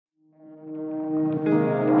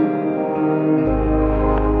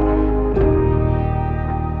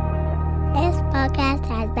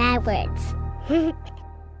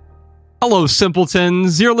Hello,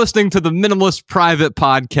 simpletons. You're listening to the Minimalist Private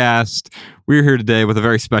Podcast. We're here today with a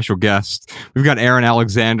very special guest. We've got Aaron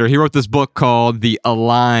Alexander. He wrote this book called The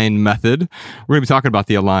Align Method. We're going to be talking about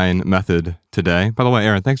the Align Method today. By the way,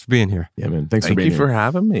 Aaron, thanks for being here. Yeah, man. Thank you for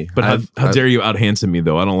having me. But how dare you out-handsome me,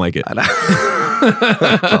 though? I don't like it.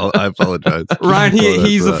 I apologize. Ryan,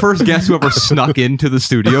 he's the first guest who ever snuck into the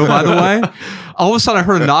studio, by the way. All of a sudden, I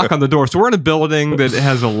heard a knock on the door. So we're in a building that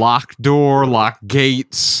has a locked door, locked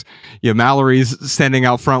gates. Yeah, Mallory's standing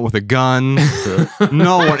out front with a gun.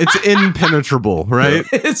 No one. It's impenetrable, right?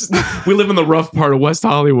 We live in the rough part of West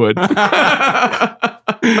Hollywood. That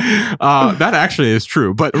actually is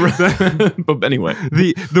true. But anyway,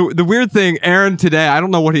 the weird thing, Aaron, today, I don't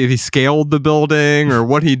know if he scaled the building or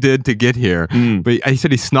what he did to get here. But he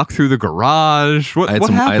said he snuck through the garage. What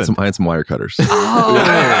happened? I had some wire cutters.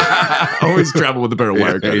 Oh. Always travel with a pair of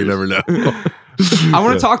wire cutters. You never know. I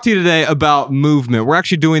want to talk to you today about movement. We're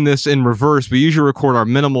actually doing this in reverse. We usually record our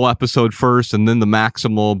minimal episode first and then the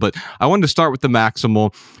maximal, but I wanted to start with the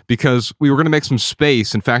maximal because we were going to make some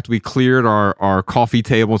space. In fact, we cleared our coffee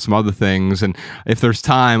table and some other things, and if there's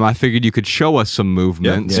time, I figured you could show us some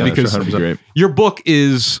movements because sure, your book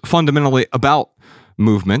is fundamentally about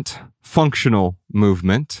movement, functional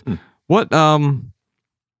movement. What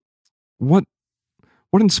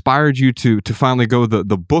inspired you to finally go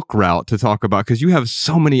the book route to talk about? Because you have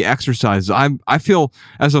so many exercises. I feel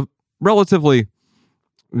as a relatively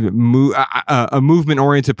a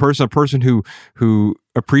movement-oriented person, a person who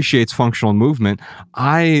appreciates functional movement,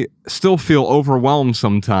 I still feel overwhelmed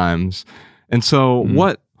sometimes. And so,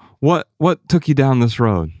 what took you down this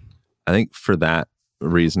road? I think for that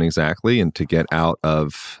reason exactly, and to get out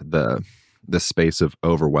of the space of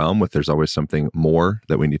overwhelm with there's always something more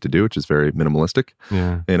that we need to do, which is very minimalistic,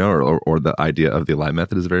 or the idea of the Align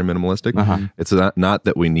method is very minimalistic. It's not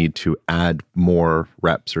that we need to add more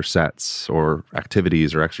reps or sets or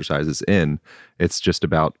activities or exercises in. It's just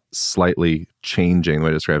about slightly changing, the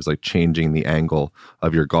way it describes, like changing the angle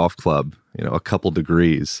of your golf club, a couple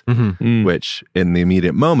degrees, which in the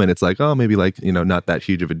immediate moment, it's like, oh, maybe not that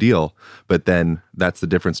huge of a deal. But then that's the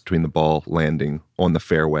difference between the ball landing on the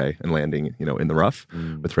fairway and landing, in the rough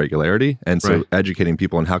with regularity. And so educating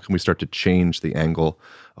people on how can we start to change the angle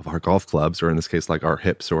of our golf clubs, or in this case, like our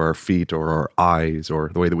hips or our feet or our eyes or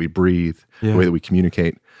the way that we breathe, the way that we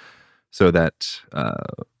communicate, so that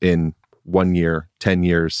in 1 year, 10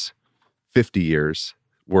 years, 50 years,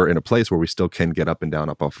 we're in a place where we still can get up and down,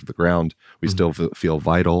 up off of the ground. We still feel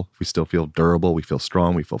vital. We still feel durable. We feel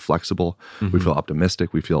strong. We feel flexible. We feel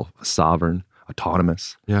optimistic. We feel sovereign,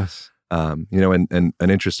 autonomous. Yes. And an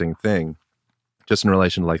interesting thing, just in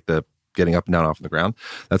relation to like the getting up and down off the ground,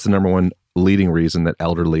 that's the number one leading reason that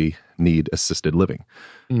elderly need assisted living.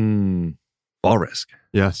 Fall risk.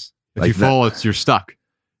 Yes. If you fall, you're stuck.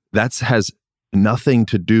 That has nothing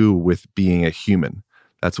to do with being a human.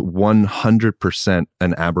 That's 100%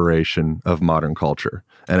 an aberration of modern culture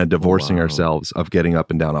and a divorcing ourselves of getting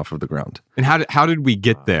up and down off of the ground. And how did we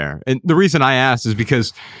get there? And the reason I asked is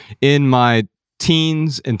because in my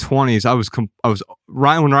teens and 20s, I was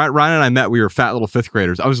Ryan. When Ryan and I met, we were fat little fifth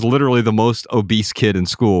graders. I was literally the most obese kid in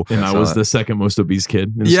school, and I was the second most obese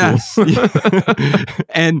kid in school.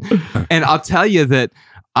 and I'll tell you that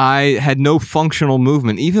I had no functional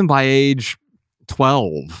movement even by age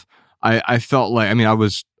 12. I felt like, I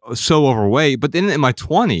was so overweight, but then in my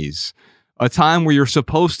 20s, a time where you're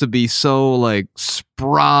supposed to be so like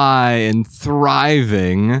spry and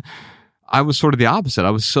thriving, I was sort of the opposite. I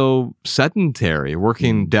was so sedentary,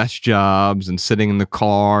 working desk jobs and sitting in the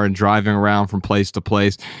car and driving around from place to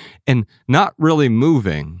place and not really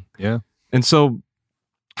moving. Yeah. And so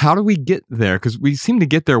how do we get there? Because we seem to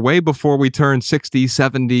get there way before we turn 60,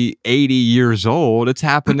 70, 80 years old. It's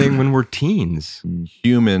happening when we're teens.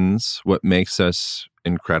 Humans, what makes us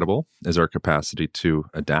incredible is our capacity to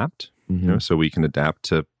adapt. So we can adapt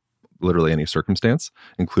to literally any circumstance,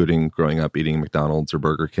 including growing up eating McDonald's or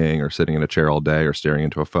Burger King or sitting in a chair all day or staring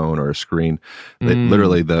into a phone or a screen.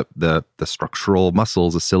 Literally the structural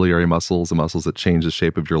muscles, the ciliary muscles, the muscles that change the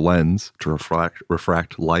shape of your lens to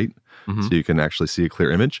refract light so you can actually see a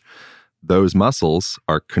clear image. Those muscles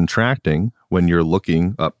are contracting when you're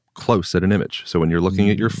looking up close at an image. So when you're looking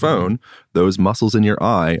at your phone, those muscles in your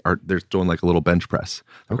eye they're doing like a little bench press.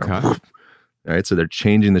 Okay. All right. So they're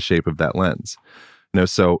changing the shape of that lens.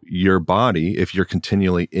 So your body, if you're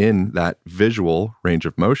continually in that visual range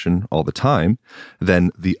of motion all the time,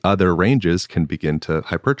 then the other ranges can begin to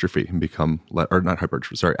hypertrophy and become,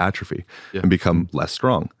 atrophy and become less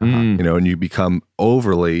strong. And you become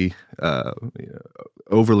overly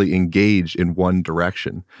overly engaged in one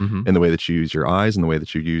direction in the way that you use your eyes and the way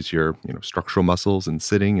that you use your structural muscles and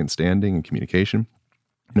sitting and standing and communication.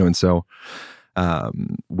 And so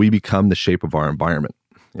we become the shape of our environment.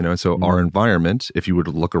 And so our environment, if you were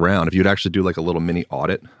to look around, if you'd actually do like a little mini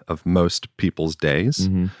audit of most people's days,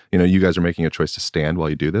 you guys are making a choice to stand while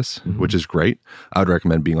you do this, which is great. I would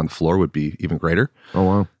recommend being on the floor would be even greater. Oh,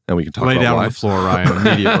 wow. And we can talk Lay about down why. on the floor, Ryan,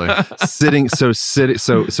 immediately. Sitting.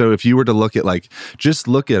 So if you were to look at just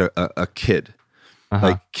look at a kid,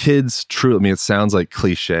 like kids truly, I mean, it sounds like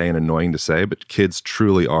cliche and annoying to say, but kids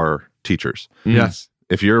truly are teachers. Yes.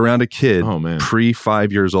 If you're around a kid man. pre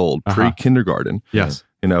 5 years old, pre kindergarten, Yes.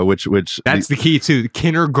 which That's the key too.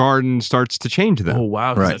 Kindergarten starts to change them. Oh,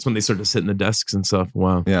 wow. Right. That's when they start to sit in the desks and stuff.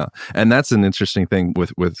 Wow. Yeah. And that's an interesting thing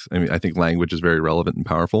with I mean, I think language is very relevant and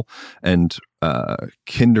powerful. And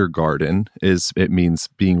kindergarten means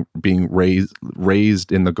being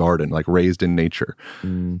raised in the garden, like raised in nature.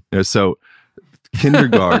 So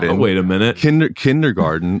kindergarten. Wait a minute.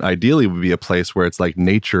 Kindergarten ideally would be a place where it's like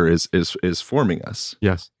nature is forming us.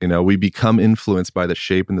 Yes. We become influenced by the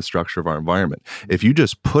shape and the structure of our environment. If you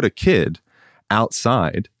just put a kid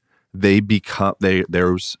outside,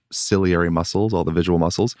 those ciliary muscles, all the visual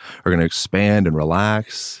muscles, are going to expand and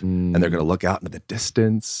relax, and they're going to look out into the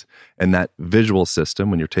distance. And that visual system,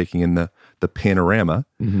 when you're taking in the panorama,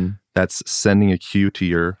 that's sending a cue to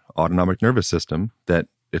your autonomic nervous system that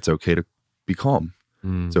it's okay to be calm.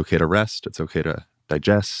 It's okay to rest. It's okay to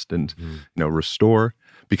digest and restore,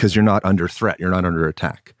 because you're not under threat. You're not under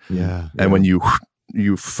attack. Yeah. And when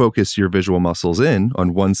you focus your visual muscles in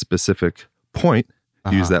on one specific point,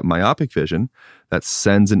 use that myopic vision, that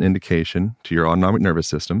sends an indication to your autonomic nervous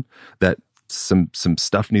system that some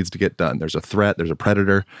stuff needs to get done. There's a threat. There's a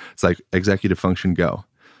predator. It's like executive function, go.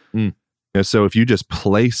 So if you just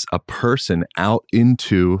place a person out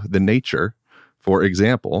into the nature, for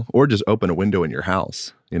example, or just open a window in your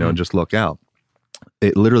house, and just look out,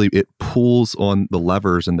 it pulls on the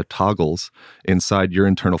levers and the toggles inside your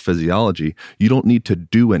internal physiology. You don't need to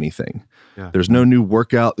do anything. Yeah. There's no new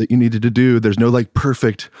workout that you needed to do. There's no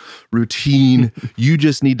perfect routine. You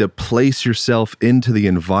just need to place yourself into the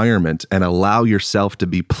environment and allow yourself to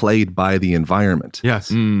be played by the environment. Yes.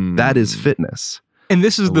 That is fitness. And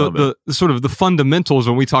this is the sort of the fundamentals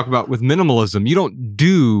when we talk about with minimalism. You don't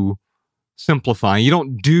do simplifying. You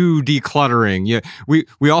don't do decluttering. Yeah,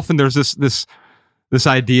 we often, there's this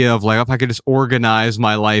idea of like, if I could just organize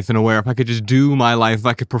my life in a way, if I could just do my life, if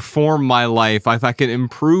I could perform my life, if I could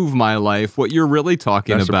improve my life. What you're really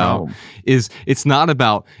talking about is it's not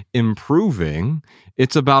about improving.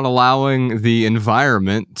 It's about allowing the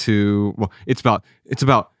environment to. Well, it's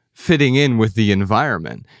about fitting in with the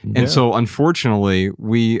environment. And so unfortunately,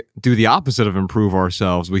 we do the opposite of improve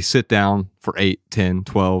ourselves. We sit down for 8, 10,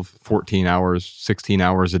 12, 14 hours, 16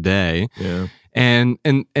 hours a day. Yeah. And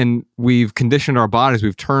we've conditioned our bodies.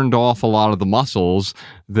 We've turned off a lot of the muscles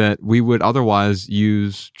that we would otherwise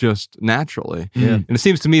use just naturally. Yeah. And it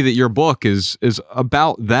seems to me that your book is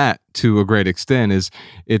about that to a great extent.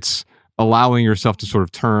 It's allowing yourself to sort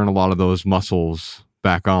of turn a lot of those muscles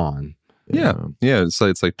back on. Yeah.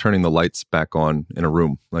 It's like turning the lights back on in a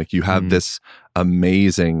room. Like you have this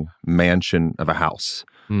amazing mansion of a house,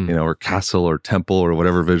 or castle or temple or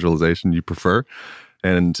whatever visualization you prefer.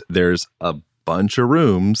 And there's a bunch of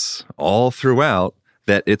rooms all throughout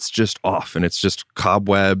that it's just off, and it's just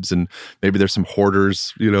cobwebs, and maybe there's some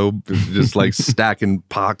hoarders, just like stacking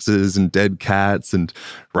boxes and dead cats and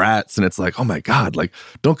rats. And it's like, oh my God, like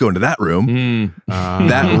don't go into that room.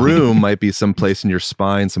 That room might be someplace in your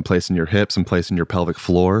spine, someplace in your hips, someplace in your pelvic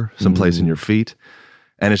floor, someplace in your feet.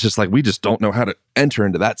 And it's just like, we just don't know how to enter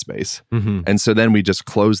into that space. And so then we just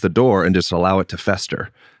close the door and just allow it to fester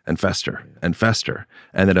and fester and fester.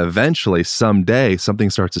 And then eventually someday something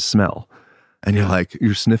starts to smell. And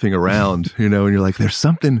you're sniffing around, and you're like, there's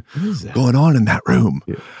something going on in that room.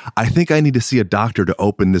 Yeah. I think I need to see a doctor to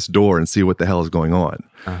open this door and see what the hell is going on.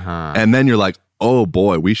 And then you're like, oh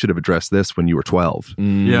boy, we should have addressed this when you were 12.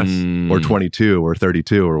 Yes. Or 22 or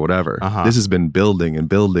 32 or whatever. This has been building and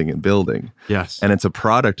building and building. Yes. And it's a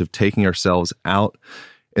product of taking ourselves out.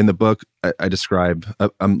 In the book, I describe,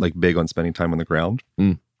 I'm like big on spending time on the ground,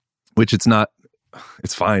 which it's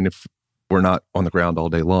fine if we're not on the ground all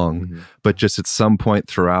day long, but just at some point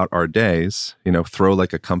throughout our days, throw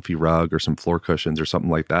like a comfy rug or some floor cushions or something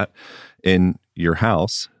like that in your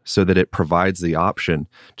house so that it provides the option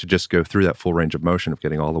to just go through that full range of motion of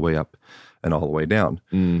getting all the way up and all the way down.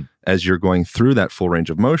 As you're going through that full range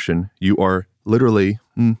of motion, you are literally,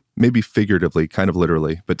 maybe figuratively, kind of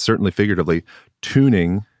literally, but certainly figuratively,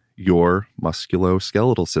 tuning your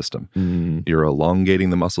musculoskeletal system. You're elongating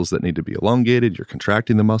the muscles that need to be elongated. You're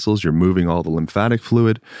contracting the muscles. You're moving all the lymphatic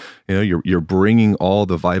fluid. You're bringing all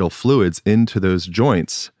the vital fluids into those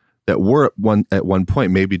joints that were at one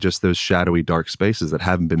point maybe just those shadowy dark spaces that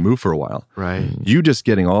haven't been moved for a while. Right. You just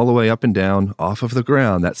getting all the way up and down off of the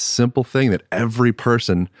ground, that simple thing that every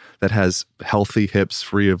person that has healthy hips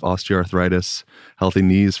free of osteoarthritis, healthy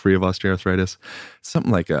knees free of osteoarthritis,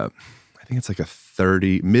 something like I think it's like a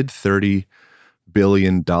mid $30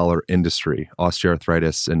 billion industry,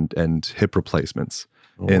 osteoarthritis and hip replacements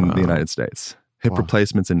in the United States. Hip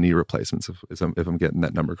replacements and knee replacements, if I'm getting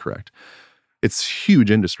that number correct. It's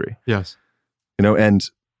huge industry. Yes. And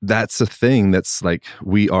that's a thing that's like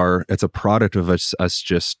it's a product of us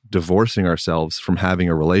just divorcing ourselves from having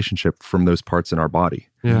a relationship from those parts in our body.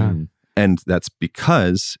 Yeah. And that's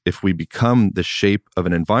because if we become the shape of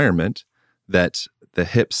an environment that the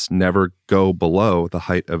hips never go below the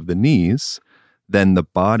height of the knees, then the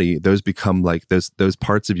body, those become like those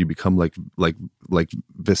parts of you become like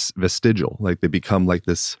vestigial. Like they become like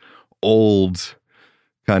this old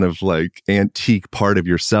kind of like antique part of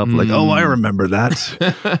yourself. Like, oh, I remember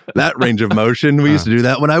that range of motion. We used to do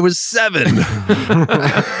that when I was 7.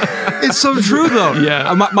 It's so true though.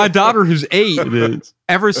 Yeah. My daughter who's 8,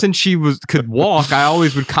 ever since she could walk, I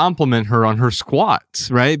always would compliment her on her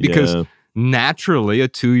squats, right? Because naturally a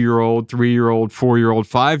 2-year-old, 3-year-old, 4-year-old,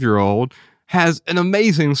 5-year-old has an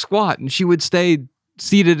amazing squat, and she would stay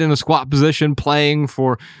seated in a squat position playing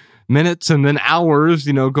for minutes and then hours,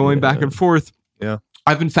 going back and forth. Yeah.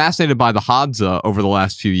 I've been fascinated by the Hadza over the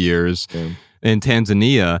last few years in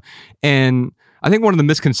Tanzania. And I think one of the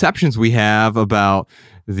misconceptions we have about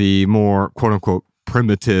the more quote unquote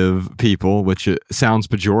primitive people, which sounds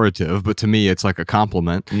pejorative, but to me it's like a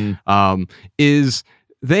compliment, is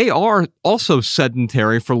they are also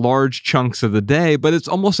sedentary for large chunks of the day, but it's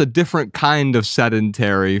almost a different kind of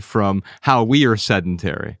sedentary from how we are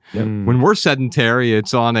sedentary. When we're sedentary,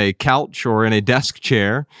 it's on a couch or in a desk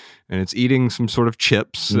chair, and it's eating some sort of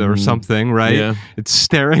chips or something, right? Yeah. It's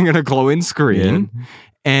staring at a glowing screen. Yeah.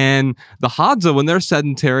 And the Hadza, when they're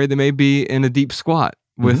sedentary, they may be in a deep squat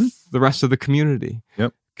with the rest of the community.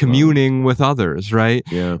 Yep. Communing with others, right?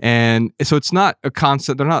 Yeah. And so it's not a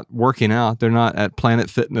constant, they're not working out, they're not at Planet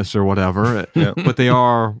Fitness or whatever, but they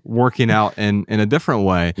are working out in a different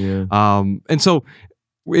way. Yeah. And so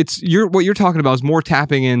what you're talking about is more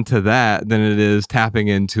tapping into that than it is tapping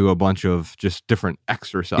into a bunch of just different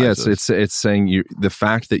exercises. Yes, it's saying the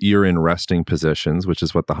fact that you're in resting positions, which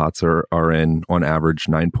is what the Hadza are in on average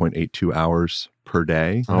 9.82 hours per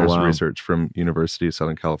day. There's research from University of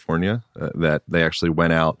Southern California that they actually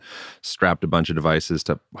went out, strapped a bunch of devices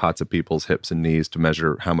to Hadza people's hips and knees to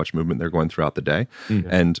measure how much movement they're going throughout the day.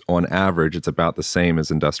 And on average, it's about the same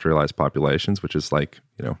as industrialized populations, which is like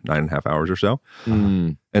 9.5 hours or so.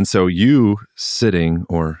 And so you sitting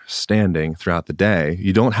or standing throughout the day,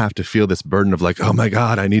 you don't have to feel this burden of like, oh my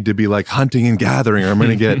God, I need to be like hunting and gathering, or I'm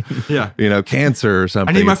going to get cancer or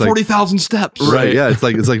something. I need my it's 40,000 steps. Right. Yeah. It's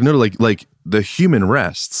like no, like the human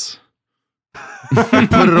rests. Like,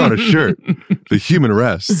 put it on a shirt. The human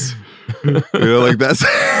rests. Like that's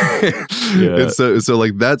it's so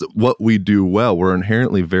like that's what we do well. We're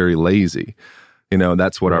inherently very lazy.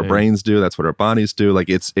 That's what our brains do. That's what our bodies do. Like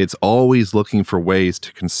it's always looking for ways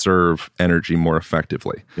to conserve energy more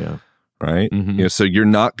effectively. Yeah. Right. So you're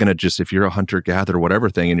not going to just, if you're a hunter gatherer, whatever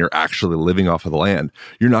thing, and you're actually living off of the land,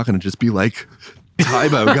 you're not going to just be like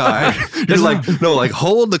Tybo guy. You're like, no, like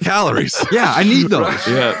hold the calories. Yeah. I need those.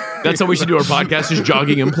 Yeah. That's how we should do our podcast, is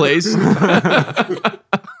jogging in place.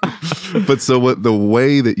 But so the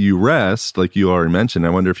way that you rest, like you already mentioned, I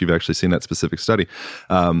wonder if you've actually seen that specific study,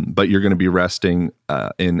 but you're going to be resting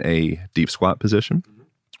in a deep squat position,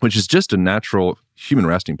 which is just a natural human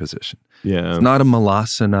resting position. Yeah. It's not a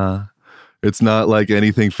malasana. It's not like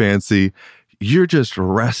anything fancy. You're just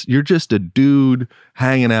You're just a dude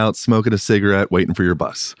hanging out, smoking a cigarette, waiting for your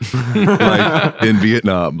bus, like in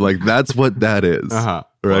Vietnam. Like that's what that is, right?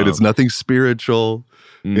 Wow. It's nothing spiritual.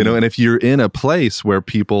 And if you're in a place where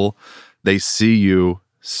people, they see you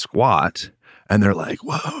squat and they're like,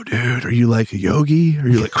 whoa, dude, are you like a yogi? Are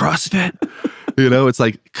you like CrossFit? It's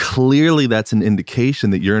like clearly that's an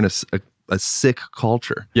indication that you're in a sick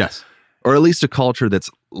culture. Yes. Or at least a culture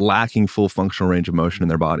that's lacking full functional range of motion in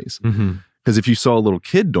their bodies. Because if you saw a little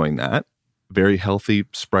kid doing that, very healthy,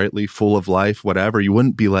 sprightly, full of life, whatever, you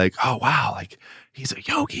wouldn't be like, oh wow, like he's a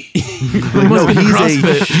yogi. Like, no, he's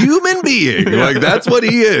a human being. Like that's what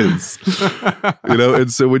he is.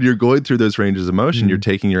 And so when you're going through those ranges of motion, you're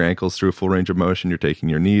taking your ankles through a full range of motion, you're taking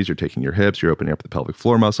your knees, you're taking your hips, you're opening up the pelvic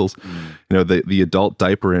floor muscles. The adult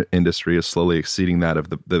diaper industry is slowly exceeding that of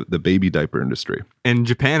the baby diaper industry. In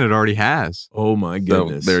Japan, it already has. Oh my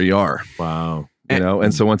goodness. So there you are. Wow.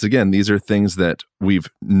 And so once again, these are things that we've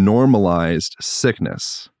normalized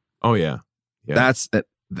sickness. Oh yeah. That's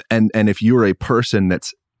and if you're a person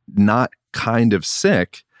that's not kind of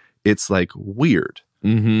sick, it's like weird.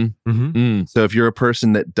 So if you're a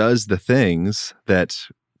person that does the things that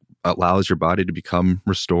allows your body to become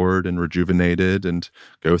restored and rejuvenated and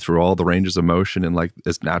go through all the ranges of motion in like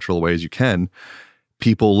as natural a way as you can,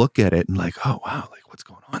 people look at it and like, oh wow, like what's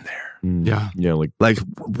going on there? Yeah, like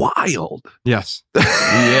wild. Yes.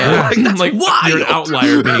 Yeah, like wild. You're an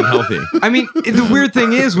outlier being healthy. I mean, the weird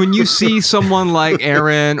thing is when you see someone like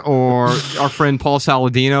Aaron or our friend Paul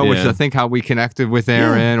Saladino, which I think how we connected with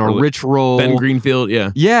Aaron, or Rich Roll, Ben Greenfield,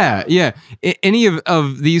 any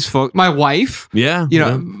of these folks. My wife,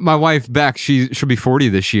 my wife Beck, she'll be 40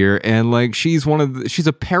 this year, and like she's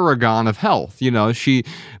a paragon of health. And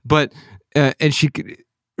she could.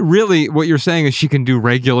 Really, what you're saying is she can do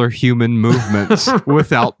regular human movements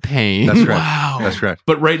without pain. That's right. Wow. That's correct.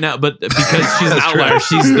 But right now, because she's an outlier,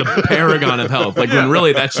 she's the paragon of health. Like when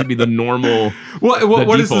really that should be the normal.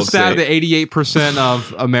 What is the stat state. that 88%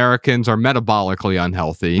 of Americans are metabolically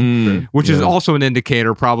unhealthy, which is also an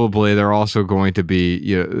indicator. Probably they're also going to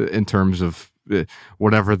be, in terms of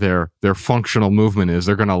whatever their functional movement is,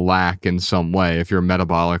 they're going to lack in some way if you're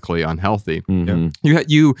metabolically unhealthy.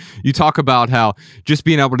 You talk about how just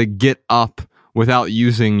being able to get up without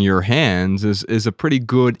using your hands is a pretty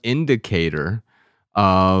good indicator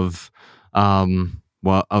of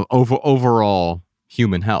overall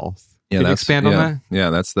human health. Can you expand on that?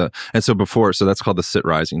 Yeah, that's that's called the sit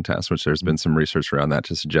rising test, which there's been some research around that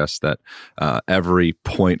to suggest that every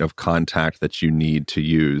point of contact that you need to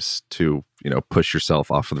use to, push yourself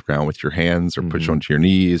off of the ground with your hands or push onto your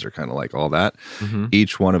knees or kind of like all that,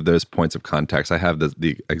 each one of those points of contacts, I have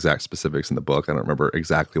the exact specifics in the book. I don't remember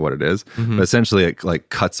exactly what it is, but essentially it like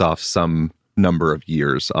cuts off some number of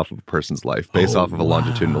years off of a person's life based off of a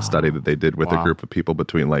longitudinal study that they did with a group of people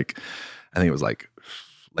between I think it was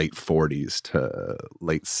late 40s to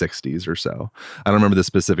late 60s or so. I don't remember the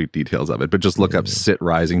specific details of it, but just look up sit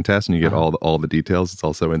rising test and you get all the details. It's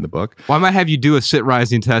also in the book. Well, I might have you do a sit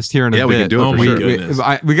rising test here in a bit. Yeah, we can do it for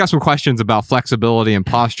sure. We got some questions about flexibility and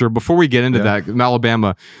posture. Before we get into that, in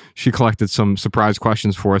Alabama, she collected some surprise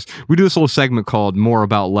questions for us. We do this little segment called More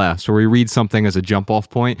About Less, where we read something as a jump off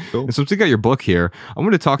point. Cool. And since we got your book here, I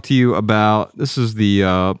want to talk to you about, this is the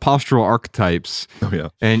postural archetypes. Oh, yeah.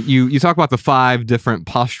 And you talk about the 5 different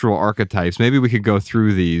postural archetypes. Maybe we could go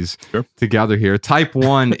through these together here. Type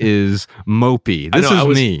 1 is mopey. This is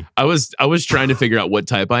me. I was trying to figure out what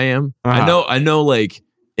type I am. I know like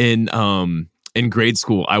in grade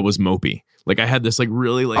school I was mopey. Like I had this like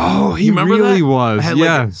really like he really was.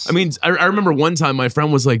 Yes. I remember one time my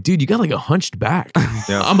friend was like, dude, you got like a hunched back.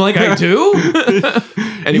 I'm like, I do?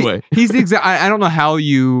 Anyway. He's the exact I don't know how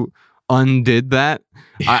you undid that.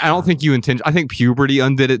 I don't think you intend. I think puberty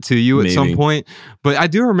undid it to you at some point. But I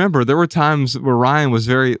do remember there were times where Ryan was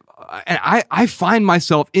very. I find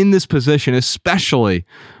myself in this position, especially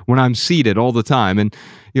when I'm seated all the time, and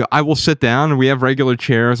I will sit down, and we have regular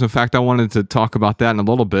chairs. In fact, I wanted to talk about that in a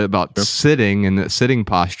little bit about sitting and the sitting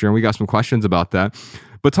posture, and we got some questions about that.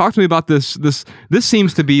 But talk to me about this. This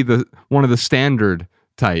seems to be one of the standard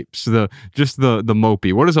types, the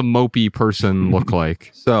mopey. What does a mopey person look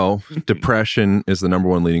like? So depression is the number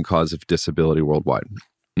 1 leading cause of disability worldwide.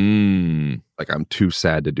 Like I'm too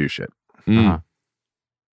sad to do shit.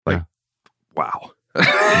 Wow.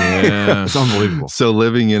 Yeah. It's unbelievable. So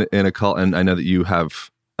living in a cult, and I know that you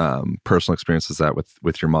have personal experiences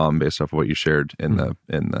with your mom based off of what you shared in the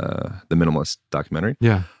Minimalist documentary.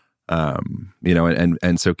 Yeah.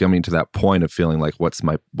 And so coming to that point of feeling like what's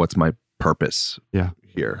my purpose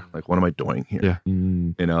here? Like, what am I doing here? Yeah.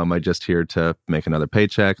 Am I just here to make another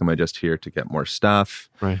paycheck? Am I just here to get more stuff?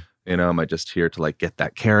 Right. Am I just here to like get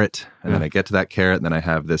that carrot? And then I get to that carrot and then I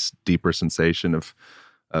have this deeper sensation of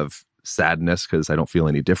sadness because I don't feel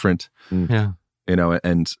any different. Yeah.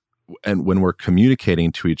 And when we're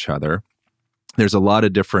communicating to each other, there's a lot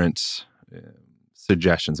of different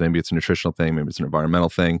suggestions. Maybe it's a nutritional thing, maybe it's an environmental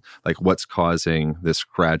thing. Like what's causing this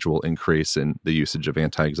gradual increase in the usage of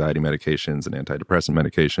anti-anxiety medications and antidepressant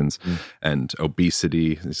medications and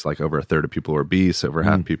obesity. It's like over a third of people are obese, over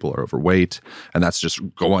half people are overweight. And that's just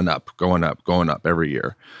going up every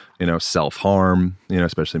year. Self-harm,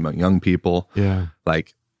 especially among young people. Yeah.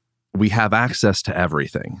 Like we have access to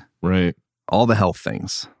everything. Right. All the health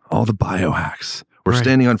things, all the biohacks. We're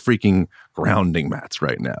standing on freaking grounding mats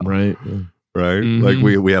right now. Right. Right. Like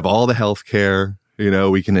we have all the health care,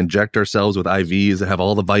 we can inject ourselves with IVs that have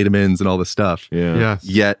all the vitamins and all the stuff. Yeah. Yes.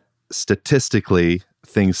 Yet statistically,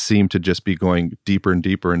 things seem to just be going deeper and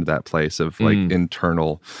deeper into that place of like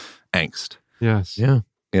internal angst. Yes. Yeah.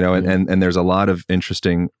 And there's a lot of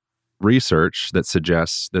interesting research that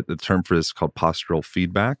suggests that the term for this is called postural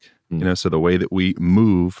feedback. So the way that we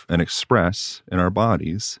move and express in our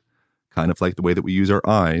bodies, kind of like the way that we use our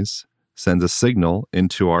eyes, sends a signal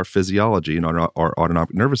into our physiology and our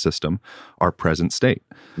autonomic nervous system, our present state.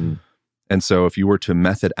 And so if you were to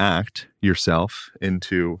method act yourself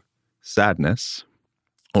into sadness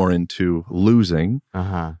or into losing,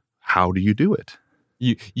 how do you do it?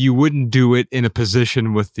 You wouldn't do it in a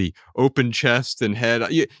position with the open chest and head.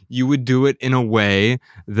 You would do it in a way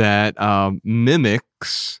that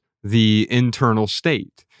mimics the internal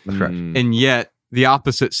state. That's right. And yet the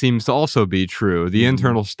opposite seems to also be true. The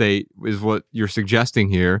internal state is what you're suggesting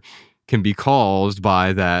here can be caused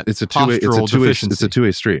by that postural deficiency. It's a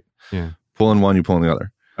two-way street. Yeah. Pulling one, you pulling the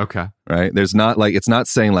other. Okay. Right? There's not like, it's not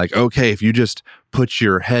saying like, okay, if you just put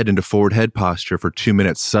your head into forward head posture for 2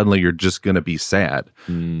 minutes, suddenly you're just going to be sad.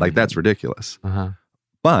 Like that's ridiculous.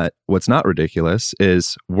 But what's not ridiculous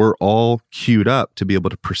is we're all queued up to be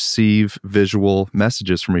able to perceive visual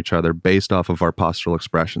messages from each other based off of our postural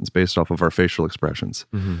expressions, based off of our facial expressions.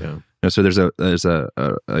 So there's a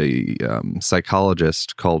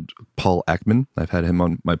psychologist called Paul Ekman. I've had him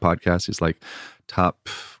on my podcast. He's like top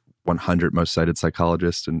 100 most cited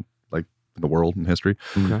psychologist in like the world in history.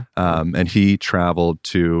 And he traveled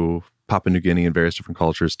to Papua New Guinea and various different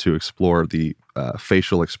cultures to explore the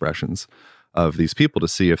facial expressions of these people to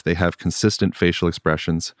see if they have consistent facial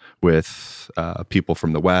expressions with people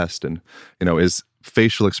from the West. And, is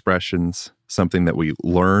facial expressions something that we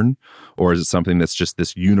learn, or is it something that's just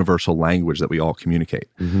this universal language that we all communicate?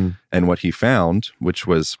 And what he found, which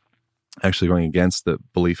was actually going against the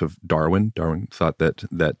belief of Darwin. Darwin thought that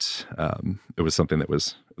it was something that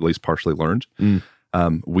was at least partially learned.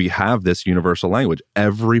 We have this universal language.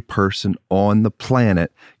 Every person on the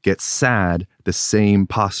planet gets sad the same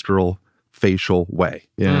postural facial way.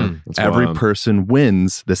 Every person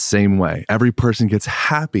wins the same way. Every person gets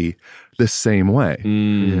happy the same way.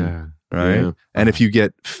 Right. And if you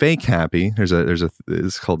get fake happy,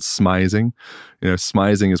 it's called smizing.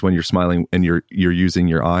 Smizing is when you're smiling and you're using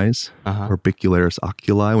your eyes, orbicularis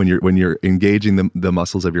oculi, when you're engaging the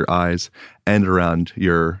muscles of your eyes and around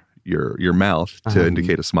your mouth to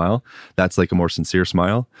indicate a smile. That's like a more sincere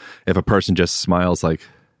smile. If a person just smiles like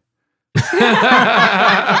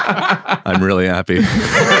I'm really happy.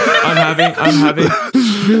 I'm happy.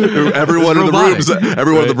 Everyone in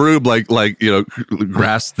the room, like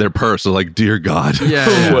grasps their purse. So like, dear God,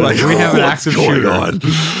 like we have an active shooter on.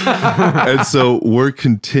 And so we're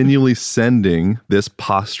continually sending this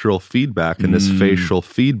postural feedback and this facial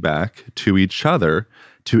feedback to each other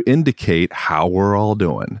to indicate how we're all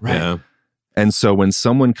doing. Right. Yeah. And so when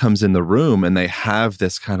someone comes in the room and they have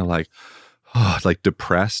this kind of like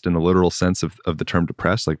depressed in the literal sense of the term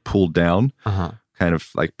depressed, like pulled down, kind of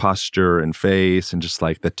like posture and face and just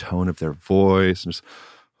like the tone of their voice. And just,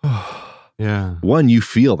 One, you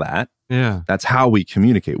feel that. Yeah. That's how we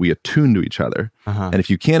communicate. We attune to each other. And if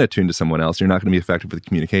you can't attune to someone else, you're not going to be effective with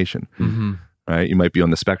communication. Right? You might be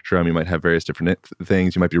on the spectrum. You might have various different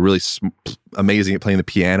things. You might be really amazing at playing the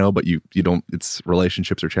piano, but you don't,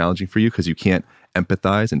 relationships are challenging for you because you can't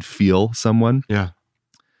empathize and feel someone. Yeah.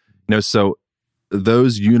 So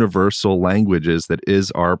those universal languages that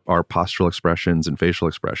is our postural expressions and facial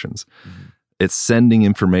expressions, it's sending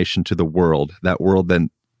information to the world. That world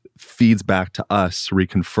then feeds back to us,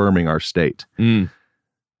 reconfirming our state.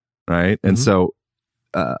 Right? And so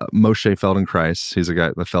Moshe Feldenkrais, he's a guy,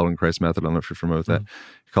 the Feldenkrais method, I don't know if you're familiar with that.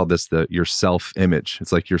 He called this your self-image.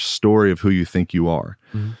 It's like your story of who you think you are.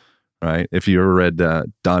 Right? If you ever read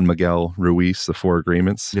Don Miguel Ruiz, The Four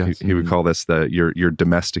Agreements, he would call this your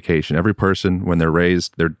domestication. Every person, when they're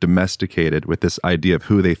raised, they're domesticated with this idea of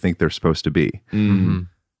who they think they're supposed to be.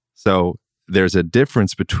 So there's a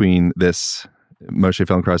difference between this, Moshe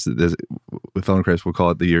Feldenkrais will call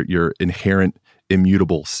it your inherent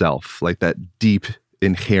immutable self, like that deep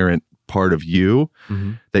inherent part of you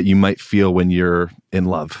that you might feel when you're in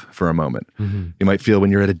love for a moment. You might feel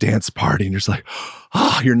when you're at a dance party and you're just like,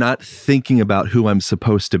 oh, you're not thinking about who I'm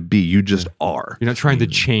supposed to be. You just are. You're not trying to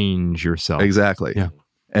change yourself. Exactly. Yeah.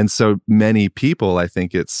 And so many people, I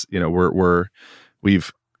think it's,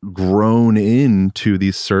 we've grown into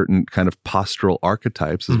these certain kind of postural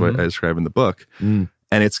archetypes is what I describe in the book. And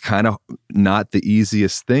it's kind of not the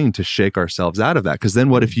easiest thing to shake ourselves out of that. Because then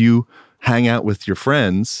what if you hang out with your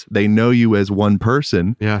friends, they know you as one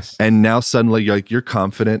person. Yes. And now suddenly you're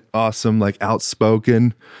confident, awesome, like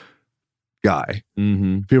outspoken guy.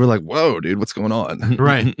 People are like, whoa, dude, what's going on?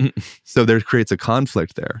 Right. So there creates a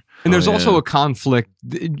conflict there. And there's also a conflict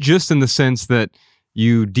just in the sense that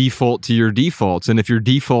you default to your defaults. And if your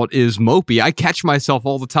default is mopey, I catch myself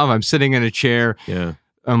all the time. I'm sitting in a chair,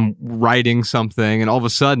 I'm writing something, and all of a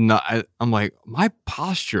sudden I'm like, my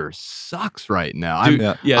posture sucks right now.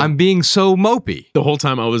 I'm being so mopey. The whole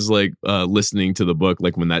time I was like listening to the book,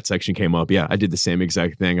 like when that section came up, I did the same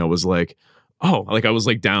exact thing. I was like, oh, like I was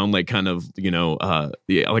like down, like kind of,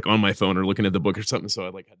 like on my phone or looking at the book or something. So I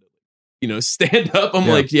like had to, stand up. I'm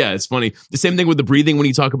like, it's funny. The same thing with the breathing. When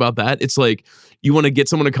you talk about that, it's like you want to get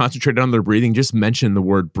someone to concentrate on their breathing. Just mention the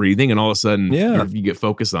word breathing, and all of a sudden, you get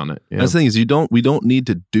focused on it. That's the thing is, we don't need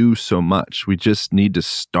to do so much. We just need to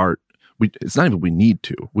start. It's not even we need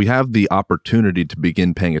to. We have the opportunity to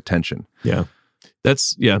begin paying attention.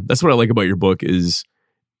 That's what I like about your book is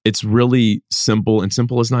it's really simple, and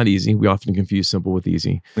simple is not easy. We often confuse simple with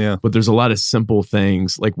easy. But there's a lot of simple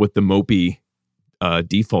things, like with the mopey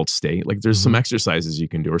default state. Like there's some exercises you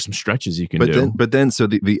can do or some stretches you can do. But then, so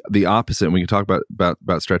the opposite, we can talk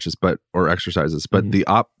about stretches, or exercises, but the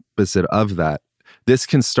opposite of that, this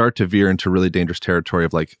can start to veer into really dangerous territory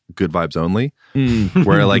of like good vibes only,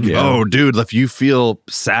 where like, oh, dude, if you feel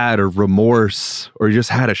sad or remorse or you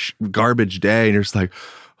just had a garbage day and you're just like,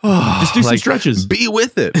 oh, just do some stretches. Be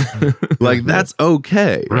with it. Like that's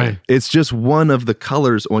okay. Right. It's just one of the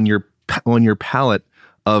colors on your palette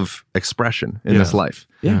of expression in this life.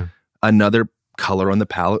 Another color on the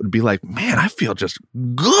palette would be like, man, I feel just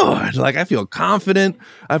good. Like I feel confident.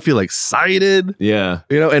 I feel excited.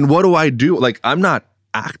 And what do I do? Like I'm not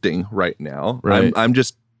acting right now. Right. I'm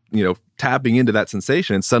just, tapping into that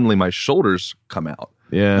sensation, and suddenly my shoulders come out.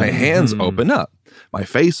 My hands open up. My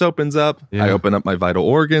face opens up. I open up my vital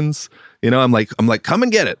organs. I'm like, come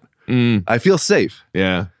and get it. I feel safe.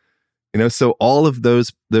 So all of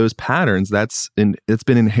those patterns, it's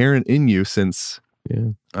been inherent in you since,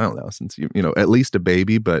 I don't know, since you at least a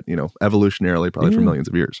baby, but evolutionarily probably for millions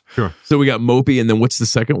of years. Sure. So we got mopey, and then what's the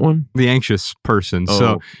second one? The anxious person. Oh.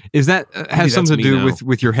 So is that has something to do now.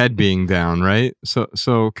 with your head being down, right?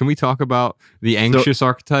 So can we talk about the anxious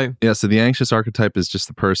archetype? Yeah. So the anxious archetype is just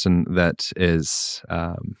the person that is,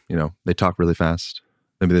 they talk really fast.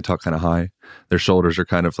 Maybe they talk kind of high. Their shoulders are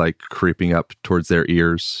kind of like creeping up towards their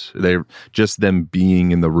ears. They're just them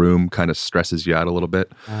being in the room kind of stresses you out a little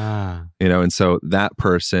bit. And so that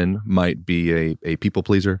person might be a people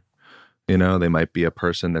pleaser. They might be a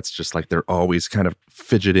person that's just like they're always kind of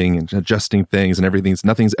fidgeting and adjusting things, and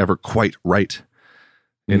nothing's ever quite right.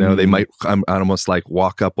 They might almost like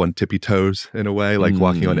walk up on tippy toes in a way, like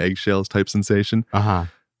walking on eggshells type sensation.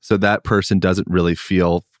 So that person doesn't really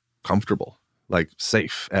feel comfortable, like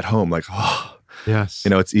safe at home, like, oh, yes.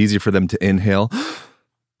 It's easy for them to inhale,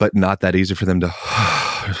 but not that easy for them to.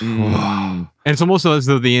 And it's almost as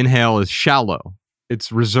though the inhale is shallow. It's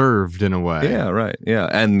reserved in a way. Yeah, right. Yeah.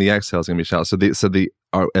 And the exhale is going to be shallow. So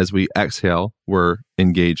as we exhale, we're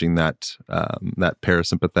engaging that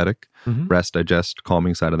parasympathetic rest, digest,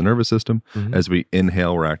 calming side of the nervous system. As we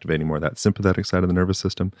inhale, we're activating more of that sympathetic side of the nervous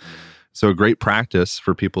system. So a great practice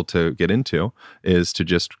for people to get into is to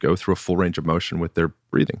just go through a full range of motion with their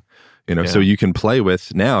breathing. So you can play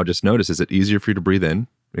with now, just notice, is it easier for you to breathe in,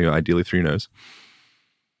 ideally through your nose?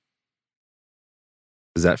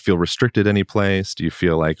 Does that feel restricted any place? Do you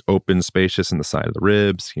feel like open, spacious in the side of the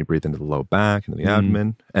ribs? Can you breathe into the low back, into the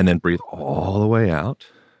abdomen, and then breathe all the way out?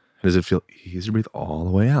 Does it feel easy to breathe all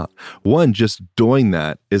the way out? One, just doing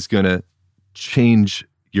that is going to change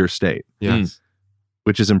your state. Yes.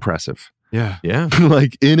 Which is impressive. Yeah.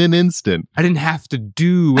 Like in an instant. I didn't have to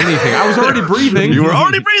do anything. I was already breathing. You were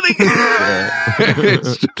already breathing.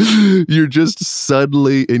 You're just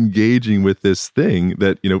suddenly engaging with this thing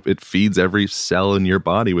that, it feeds every cell in your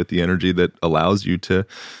body with the energy that allows you to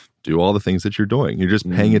do all the things that you're doing. You're just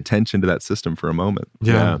paying attention to that system for a moment.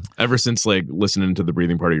 Yeah. Ever since like listening to the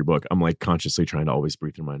breathing part of your book, I'm like consciously trying to always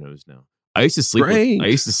breathe through my nose now. I used to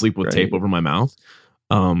sleep with tape over my mouth.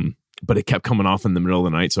 but it kept coming off in the middle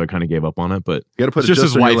of the night, so I kind of gave up on it. But You got to put It's it just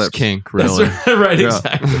his on your wife's lips. kink, really. That's right, Yeah.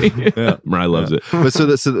 exactly. Yeah. Mariah loves it. But so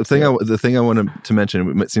the thing I wanted to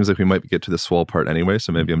mention, it seems like we might get to the swole part anyway,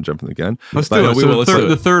 so maybe I'm jumping the gun. Let's But- do it. we So will, let's do it.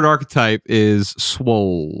 the third archetype is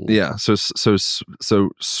swole. Yeah, so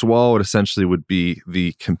swole essentially would be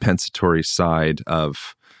the compensatory side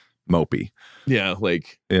of mopey. Yeah,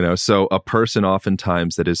 like So a person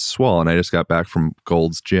oftentimes that is swole, and I just got back from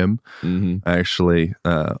Gold's Gym. Actually,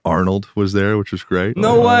 Arnold was there, which was great.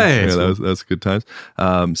 No way. Yeah, that was good times.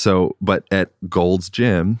 But at Gold's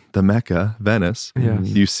Gym, the Mecca, Venice, Yes.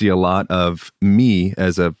 you see a lot of me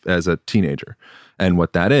as a teenager, and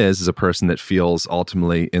what that is a person that feels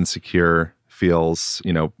ultimately insecure, feels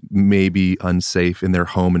maybe unsafe in their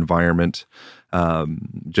home environment,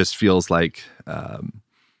 just feels like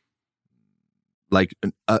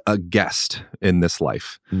a guest in this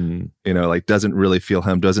life, like doesn't really feel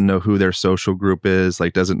him, doesn't know who their social group is,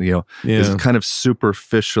 like doesn't, is kind of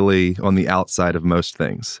superficially on the outside of most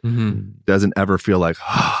things. Doesn't ever feel like,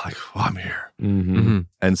 I'm here.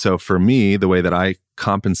 And so for me, the way that I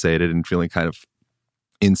compensated and feeling kind of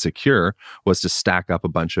insecure was to stack up a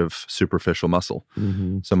bunch of superficial muscle.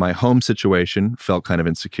 So my home situation felt kind of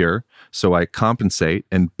insecure. So I compensate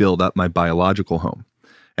and build up my biological home.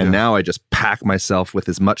 And now I just pack myself with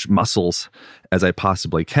as much muscles as I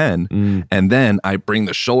possibly can. And then I bring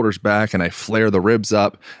the shoulders back and I flare the ribs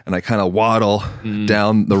up and I kind of waddle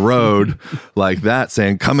down the road like that,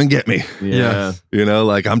 saying, come and get me. Yeah.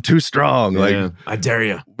 Like I'm too strong. Like I dare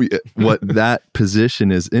you. What that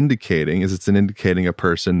position is indicating is it's indicating a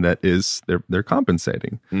person that is they're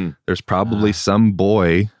compensating. There's probably some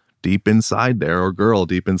boy deep inside there or girl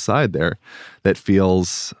deep inside there that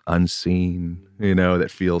feels unseen,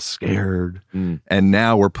 that feels scared. And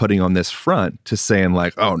now we're putting on this front to saying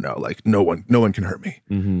like, oh no, like no one can hurt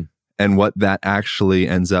me. And what that actually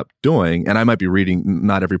ends up doing, and I might be reading,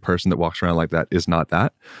 not every person that walks around like that is not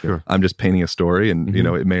that. Sure. I'm just painting a story and,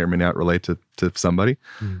 it may or may not relate to somebody.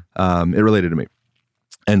 It related to me.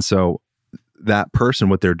 And so that person,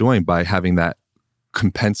 what they're doing by having that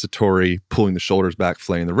compensatory pulling the shoulders back,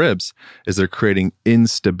 flaying the ribs, is they're creating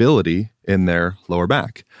instability in their lower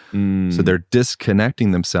back. So they're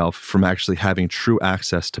disconnecting themselves from actually having true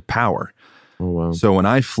access to power. Oh, wow. So when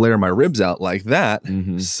I flare my ribs out like that,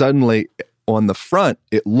 suddenly on the front,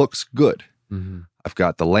 it looks good. I've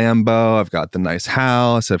got the Lambo, I've got the nice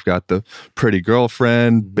house, I've got the pretty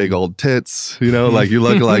girlfriend, big old tits, like you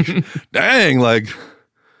look like, dang, like,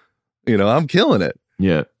 I'm killing it.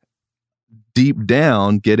 Yeah. Deep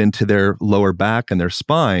down, get into their lower back and their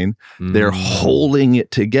spine, they're holding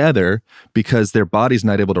it together because their body's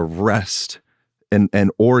not able to rest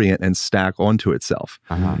and orient and stack onto itself.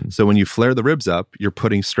 So when you flare the ribs up, you're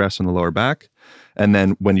putting stress on the lower back. And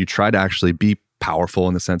then when you try to actually be powerful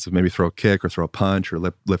in the sense of maybe throw a kick or throw a punch or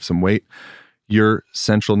lift some weight, your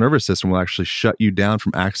central nervous system will actually shut you down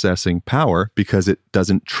from accessing power because it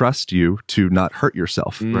doesn't trust you to not hurt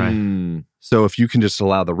yourself. Right. So if you can just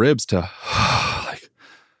allow the ribs to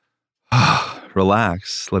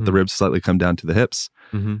relax, let the ribs slightly come down to the hips,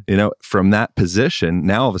 from that position,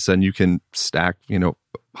 now all of a sudden you can stack,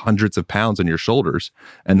 hundreds of pounds on your shoulders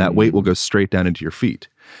and that weight will go straight down into your feet.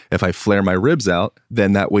 If I flare my ribs out,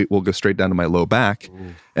 then that weight will go straight down to my low back.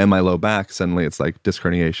 And my low back, suddenly it's like disc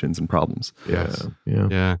herniations and problems.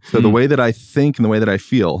 Yeah. So the way that I think and the way that I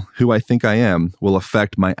feel, who I think I am, will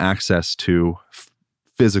affect my access to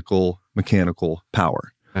physical, mechanical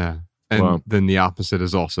power. Yeah. And then the opposite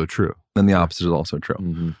is also true. And the opposite is also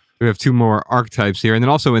true. We have two more archetypes here. And then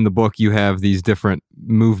also in the book, you have these different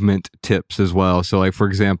movement tips as well. So like, for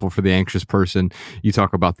example, for the anxious person, you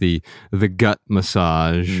talk about the gut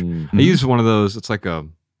massage. I use one of those. It's like a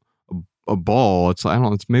ball. It's, I don't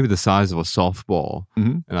know, it's maybe the size of a softball.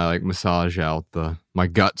 And I like massage out my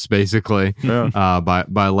guts basically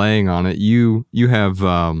by laying on it. You have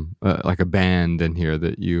like a band in here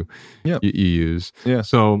that you use. Yeah.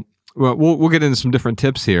 So we'll get into some different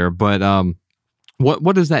tips here, but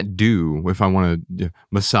what does that do if I want to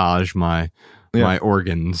massage my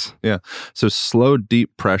organs? Yeah. So slow,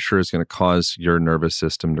 deep pressure is going to cause your nervous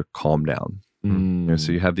system to calm down.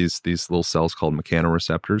 So you have these little cells called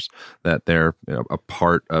mechanoreceptors that they're a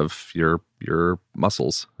part of your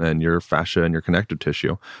muscles and your fascia and your connective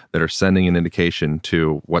tissue that are sending an indication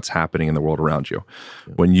to what's happening in the world around you.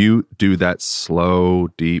 Yeah. When you do that slow,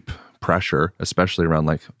 deep pressure, especially around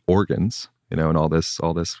like organs, and all this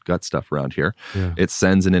gut stuff around here, it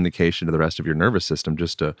sends an indication to the rest of your nervous system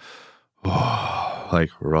just to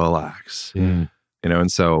like relax. And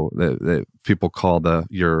so the people call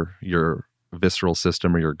your visceral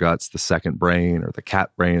system or your guts the second brain, or the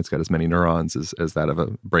cat brain. It's got as many neurons as that of a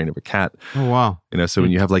brain of a cat. Oh, wow. So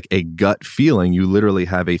when you have like a gut feeling, you literally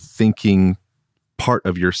have a thinking part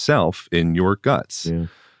of yourself in your guts. Yeah.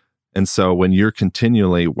 And so when you're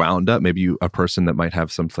continually wound up, maybe a person that might have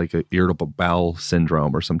some like a irritable bowel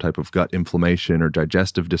syndrome or some type of gut inflammation or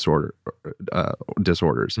digestive disorders,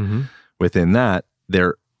 Mm-hmm. within that,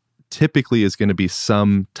 there typically is going to be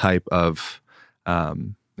some type of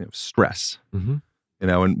stress. Mm-hmm.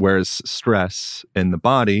 And whereas stress in the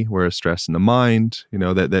body, whereas stress in the mind,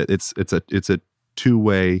 that it's a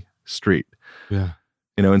two-way street. Yeah.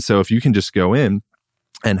 And so if you can just go in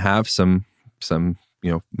and have some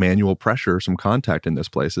manual pressure, some contact in those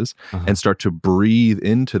places, and start to breathe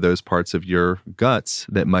into those parts of your guts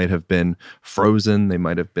that might have been frozen, they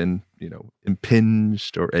might have been,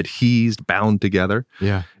 impinged or adhesed, bound together.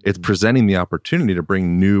 Yeah. It's presenting the opportunity to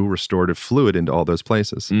bring new restorative fluid into all those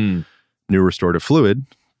places. Mm. New restorative fluid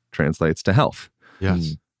translates to health.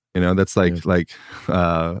 Yes. That's like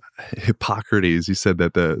Hippocrates. He said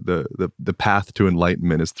that the path to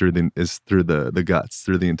enlightenment is through the guts,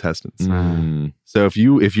 through the intestines. Mm. So if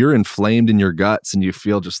you're inflamed in your guts and you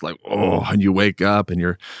feel just like, and you wake up and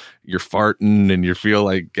you're farting and you feel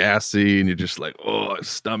like gassy and you're just like,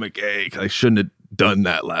 stomach ache, I shouldn't have done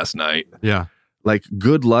that last night. Yeah. Like,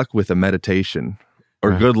 good luck with a meditation,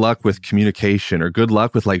 or good luck with communication, or good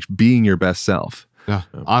luck with like being your best self. Yeah,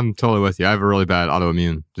 I'm totally with you. I have a really bad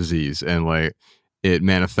autoimmune disease, and like it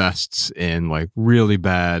manifests in like really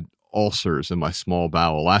bad ulcers in my small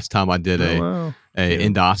bowel. Last time I did a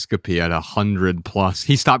endoscopy at 100+.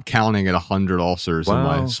 He stopped counting at 100 ulcers in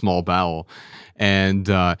my small bowel. And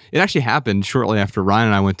it actually happened shortly after Ryan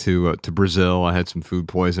and I went to Brazil. I had some food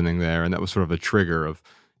poisoning there, and that was sort of a trigger of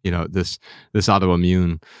this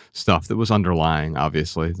autoimmune stuff that was underlying.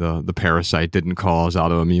 Obviously, the parasite didn't cause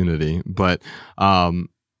autoimmunity, but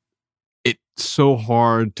it's so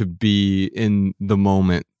hard to be in the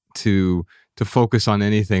moment to focus on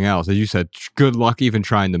anything else. As you said, good luck even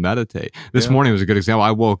trying to meditate. This morning was a good example.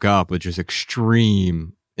 I woke up with just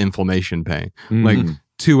extreme inflammation pain, like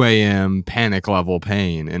 2 a.m. panic level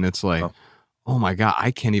pain, and it's like, oh my God,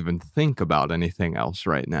 I can't even think about anything else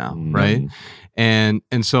right now, right? And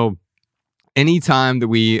so anytime that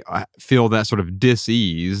we feel that sort of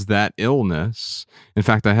dis-ease, that illness, in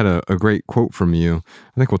fact, I had a great quote from you.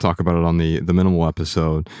 I think we'll talk about it on the minimal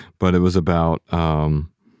episode, but it was about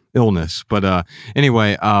illness. But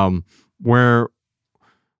anyway, where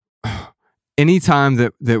anytime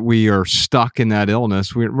that we are stuck in that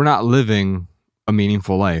illness, we're not living a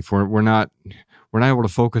meaningful life. We're not able to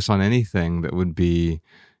focus on anything that would be,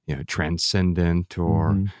 transcendent,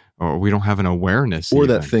 or we don't have an awareness. Or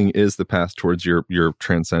even. that thing is the path towards your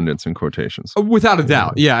transcendence, in quotations. Without a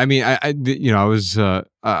doubt. Yeah. I mean, I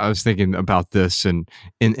was thinking about this and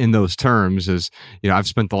in those terms as, I've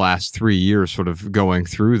spent the last 3 years sort of going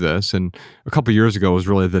through this, and a couple of years ago was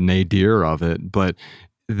really the nadir of it, but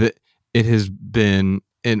it has been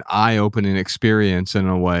an eye-opening experience in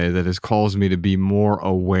a way that has caused me to be more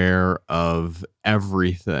aware of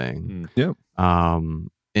everything. Yeah.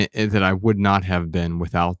 That I would not have been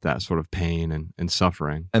without that sort of pain and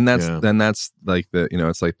suffering. And that's like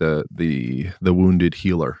it's like the wounded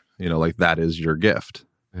healer. Like that is your gift.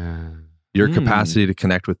 Your capacity to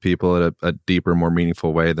connect with people at a deeper, more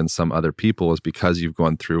meaningful way than some other people is because you've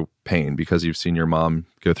gone through pain, because you've seen your mom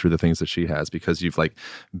go through the things that she has, because you've like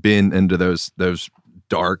been into those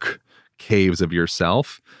dark caves of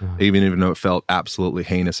yourself, even though it felt absolutely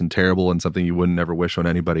heinous and terrible and something you wouldn't ever wish on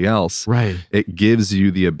anybody else. Right. It gives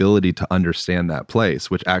you the ability to understand that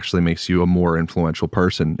place, which actually makes you a more influential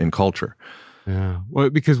person in culture. Yeah.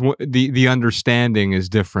 Well, because the understanding is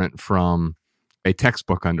different from a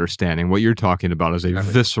textbook understanding. What you're talking about is a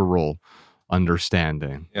visceral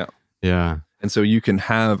understanding. Yeah. Yeah. And so you can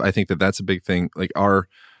have, I think that's a big thing. Like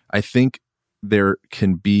I think there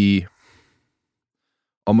can be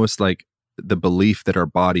almost like the belief that our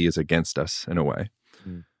body is against us in a way.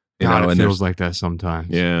 It feels like that sometimes.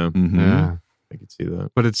 Yeah. Mm-hmm. Yeah. I can see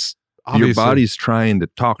that. But it's your body's trying to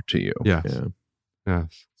talk to you. Yes. Yeah.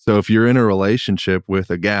 Yes. So if you're in a relationship with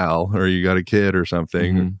a gal, or you got a kid or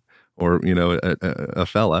something, or a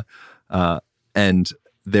fella, and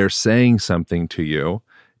they're saying something to you,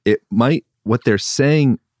 what they're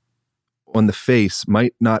saying on the face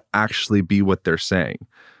might not actually be what they're saying.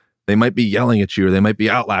 They might be yelling at you, or they might be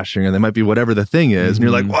outlashing, or they might be whatever the thing is. And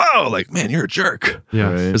you're like, whoa, like, man, you're a jerk.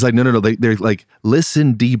 Yeah. Right. It's like, no. They're like,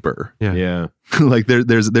 listen deeper. Yeah. Yeah. Like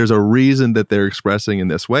there's a reason that they're expressing in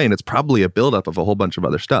this way. And it's probably a buildup of a whole bunch of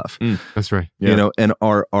other stuff. That's right. Yeah. And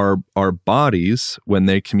our bodies, when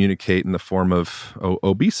they communicate in the form of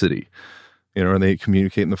obesity, You know, or they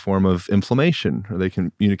communicate in the form of inflammation, or they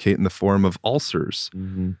communicate in the form of ulcers.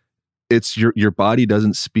 Mm-hmm. It's your body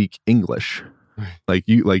doesn't speak English. Like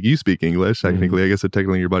you speak English technically. I guess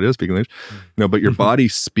technically your body does speak English, but your body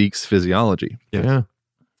speaks physiology. Yeah.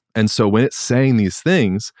 And so when it's saying these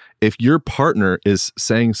things, if your partner is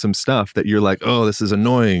saying some stuff that you're like, oh, this is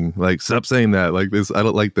annoying, like stop saying that, like this, I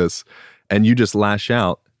don't like this, and you just lash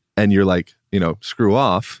out and you're like, screw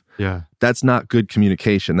off. Yeah. That's not good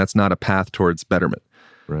communication. That's not a path towards betterment.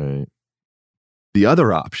 Right. The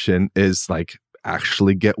other option is like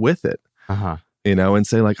actually get with it. And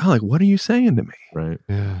say like, oh, like, what are you saying to me? Right.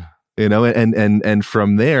 Yeah. And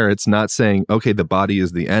from there, it's not saying, okay, the body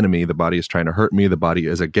is the enemy. The body is trying to hurt me. The body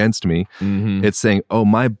is against me. Mm-hmm. It's saying, oh,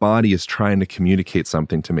 my body is trying to communicate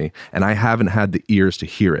something to me, and I haven't had the ears to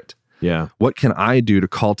hear it. Yeah. What can I do to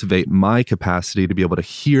cultivate my capacity to be able to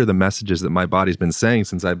hear the messages that my body's been saying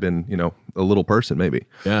since I've been, a little person, maybe?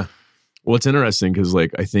 Yeah. Well, it's interesting because,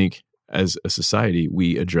 like, I think as a society,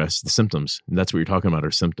 we address the symptoms. And that's what you're talking about,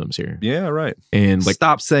 are symptoms here. Yeah, right. And like,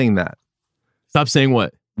 stop saying that. Stop saying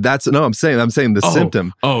what? I'm saying the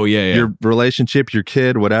symptom. Oh, yeah. Your relationship, your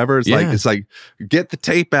kid, whatever. It's like, get the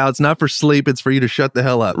tape out. It's not for sleep. It's for you to shut the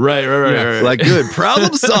hell up. Right. Like, good.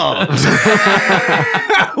 Problem solved.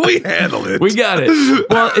 We handled it. We got it.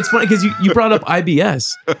 Well, it's funny because you brought up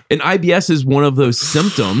IBS, and IBS is one of those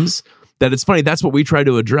symptoms that it's funny. That's what we try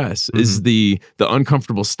to address is the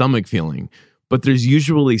uncomfortable stomach feeling. But there's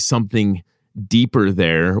usually something deeper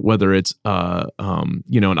there, whether it's an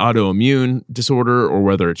autoimmune disorder, or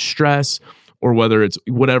whether it's stress, or whether it's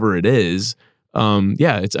whatever it is.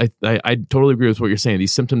 I totally agree with what you're saying.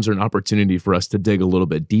 These symptoms are an opportunity for us to dig a little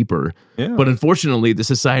bit deeper. Yeah. But unfortunately, the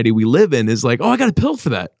society we live in is like, oh, I got a pill for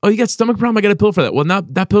that. Oh, you got stomach problem? I got a pill for that. Well, now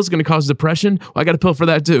that pill's going to cause depression. Well, I got a pill for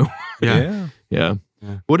that too. Yeah.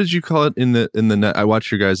 What did you call it in the net? I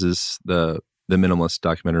watched your guys' the Minimalist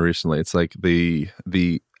documentary recently. It's like the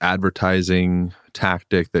advertising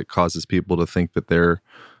tactic that causes people to think that they're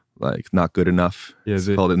like not good enough. Yeah, it's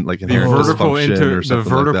called like the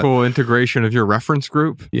vertical integration of your reference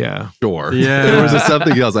group. Yeah, sure. Yeah, there was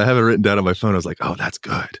something else I have it written down on my phone. I was like, oh, that's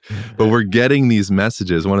good. But we're getting these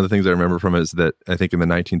messages. One of the things I remember from it is that I think in the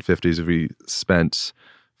 1950s we spent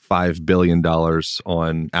 $5 billion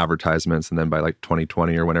on advertisements, and then by like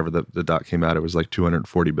 2020 or whenever the doc came out, it was like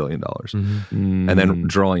 $240 billion. Mm-hmm. And then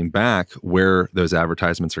drawing back where those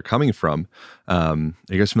advertisements are coming from, you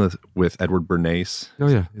guys familiar with Edward Bernays? Oh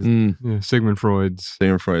yeah, Sigmund Freud's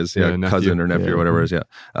cousin or nephew or whatever it is.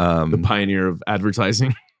 The pioneer of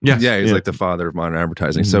advertising. He's like the father of modern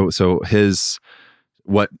advertising. So his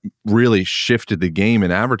what really shifted the game in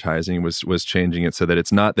advertising was changing it so that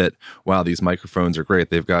it's not that, wow, these microphones are great.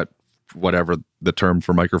 They've got whatever the term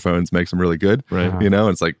for microphones makes them really good. Right.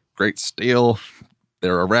 It's like great steel.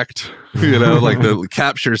 They're erect, like the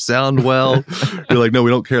capture sound well. You're like, no, we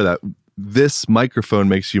don't care that. This microphone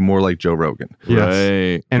makes you more like Joe Rogan. Yes.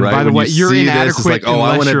 Right. And by the way, you're inadequate. It's like, I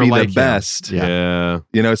want to be the best. Yeah.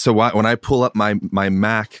 So when I pull up my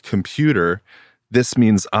Mac computer, this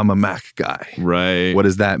means I'm a Mac guy. Right. What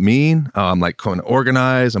does that mean? I'm like kind of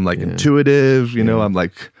organized. I'm like intuitive. I'm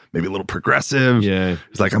like maybe a little progressive. Yeah.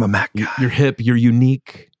 It's like I'm a Mac guy. You're hip. You're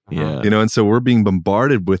unique. Yeah. And so we're being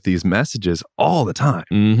bombarded with these messages all the time.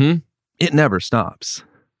 Mm-hmm. It never stops.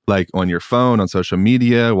 Like on your phone, on social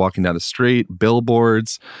media, walking down the street,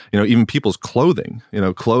 billboards, even people's clothing,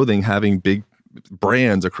 clothing having big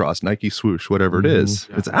brands across Nike, Swoosh, whatever it is.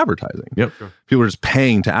 It's advertising. Yep. People are just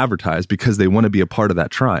paying to advertise because they want to be a part of that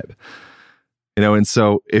tribe. And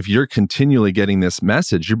so if you're continually getting this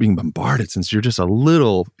message, you're being bombarded since you're just a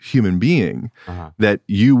little human being that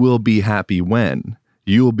you will be happy when,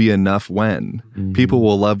 you will be enough when, people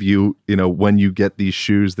will love you, when you get these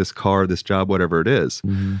shoes, this car, this job, whatever it is.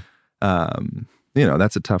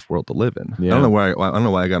 That's a tough world to live in. Yeah. I don't know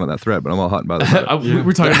why I got on that thread, but I'm all hot about it.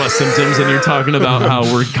 We're talking about symptoms, and you're talking about how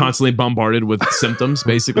we're constantly bombarded with symptoms,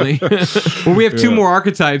 basically. Well, we have two more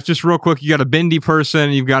archetypes. Just real quick, you got a bendy person,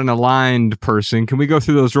 you've got an aligned person. Can we go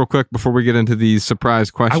through those real quick before we get into these surprise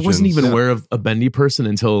questions? I wasn't even aware of a bendy person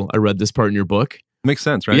until I read this part in your book. Makes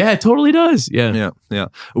sense, right? Yeah, it totally does. Yeah.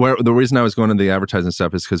 Where the reason I was going into the advertising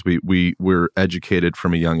stuff is because we're educated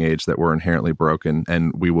from a young age that we're inherently broken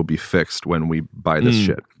and we will be fixed when we buy this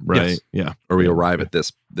shit, right? Yes. Yeah, or we arrive at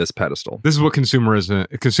this pedestal. This is what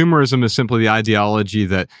consumerism is. Simply the ideology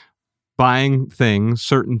that buying things,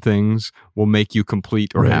 certain things, will make you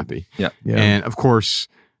complete or happy. Yeah. And of course,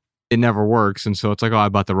 it never works. And so it's like, oh, I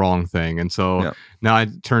bought the wrong thing. And so now I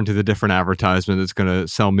turn to the different advertisement that's going to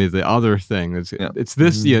sell me the other thing. It's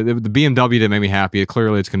this, the BMW that made me happy.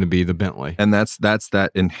 Clearly it's going to be the Bentley. And that's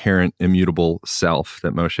that inherent immutable self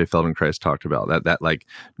that Moshe Feldenkrais talked about. That like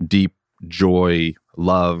deep joy,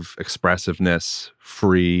 love, expressiveness,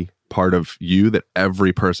 free part of you that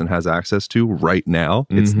every person has access to right now.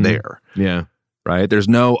 It's there. Yeah. Right? There's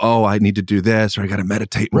no, oh, I need to do this or I got to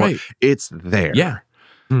meditate more. Right. It's there. Yeah.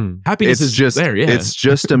 Happiness is just there. Yeah. It's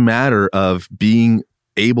just a matter of being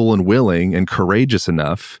able and willing and courageous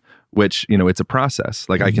enough, which, it's a process.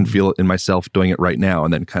 Like I can feel it in myself doing it right now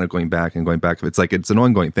and then kind of going back. It's like, it's an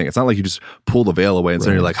ongoing thing. It's not like you just pull the veil away and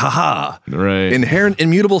suddenly you're like, haha, inherent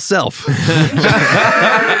immutable self.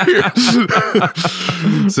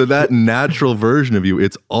 So that natural version of you,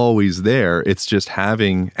 it's always there. It's just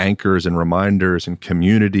having anchors and reminders and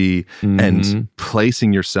community and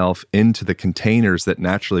placing yourself into the containers that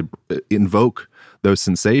naturally invoke those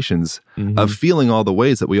sensations of feeling all the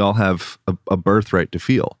ways that we all have a birthright to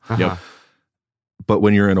feel. Yep. But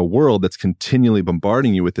when you're in a world that's continually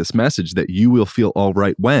bombarding you with this message that you will feel all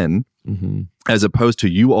right when, as opposed to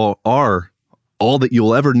you all are all that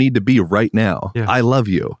you'll ever need to be right now. Yeah. I love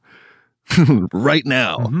you right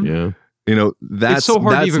now. Yeah. It's so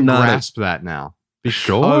hard to even grasp that now.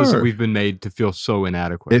 Because we've been made to feel so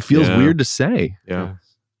inadequate. It feels weird to say. Yeah.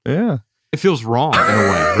 Yeah. It feels wrong in a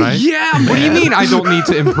way, right? Yeah, man. What do you mean I don't need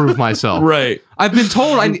to improve myself? Right. I've been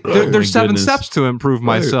told there's 7 steps to improve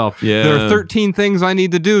myself. Yeah. There are 13 things I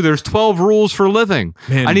need to do. There's 12 rules for living.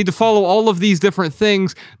 Man. I need to follow all of these different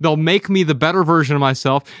things. They'll make me the better version of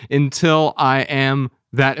myself until I am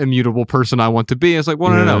that immutable person I want to be. It's like,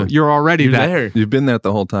 well, no. You're already that. There. You've been that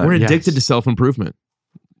the whole time. We're addicted to self-improvement.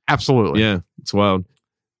 Absolutely. Yeah, it's wild.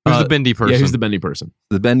 Who's the bendy person? Yeah, who's the bendy person?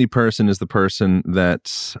 The bendy person is the person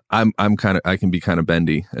that I can be kind of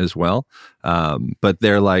bendy as well. But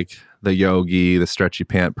they're like the yogi, the stretchy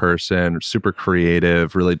pant person, super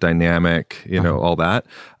creative, really dynamic, all that.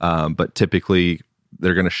 But typically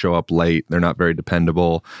they're going to show up late. They're not very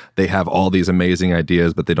dependable. They have all these amazing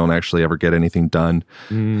ideas, but they don't actually ever get anything done.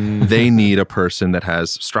 They need a person that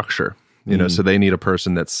has structure. So they need a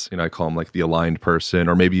person that's, I call them like the aligned person,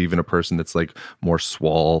 or maybe even a person that's like more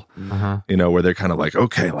swole, where they're kind of like,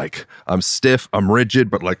 okay, like I'm stiff, I'm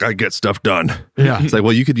rigid, but like I get stuff done. Yeah. It's like,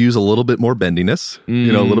 well, you could use a little bit more bendiness, a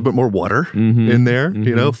little bit more water in there,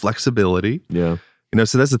 flexibility. Yeah.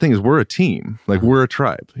 So that's the thing is we're a team, like we're a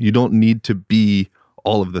tribe. You don't need to be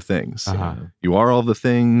all of the things. You are all of the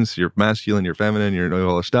things. You're masculine, you're feminine, you're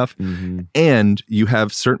all the stuff. And you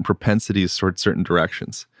have certain propensities towards certain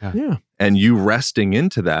directions. Yeah. And you resting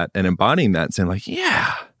into that and embodying that and saying like,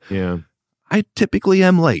 yeah. I typically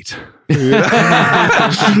am late. How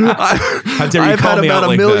dare you I've call had me about out a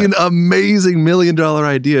like million that? amazing $1 million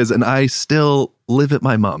ideas and I still live at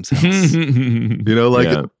my mom's house.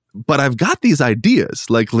 But I've got these ideas,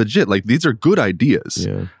 like legit, like these are good ideas.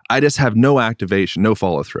 Yeah. I just have no activation, no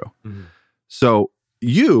follow through. So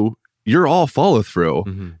you're all follow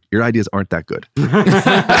through. Your ideas aren't that good.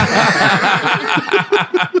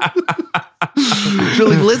 So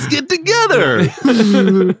like, let's get together.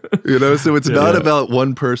 So it's not about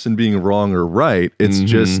one person being wrong or right. It's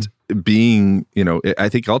just being, I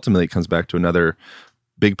think ultimately it comes back to another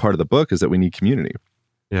big part of the book is that we need community.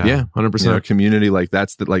 Yeah, 100%. Community, like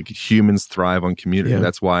that's like humans thrive on community. Yeah.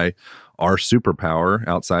 That's why our superpower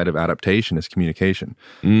outside of adaptation is communication.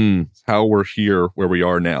 It's how we're here where we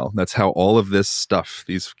are now. That's how all of this stuff,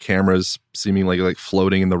 these cameras seemingly like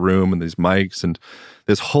floating in the room and these mics and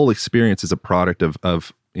this whole experience is a product of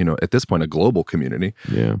at this point, a global community.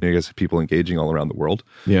 Yeah. You guys have people engaging all around the world.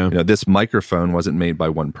 Yeah. This microphone wasn't made by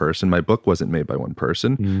one person. My book wasn't made by one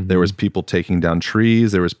person. There was people taking down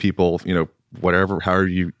trees. There was people, however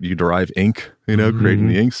you derive ink, creating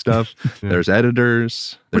the ink stuff. There's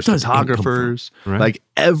editors, there's photographers, like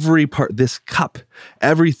every part, this cup,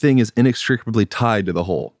 everything is inextricably tied to the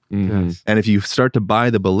whole. Yes. And if you start to buy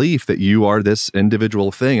the belief that you are this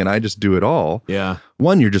individual thing and I just do it all,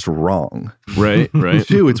 one, you're just wrong. Right.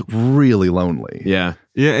 Two, it's really lonely. Yeah.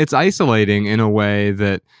 Yeah, it's isolating in a way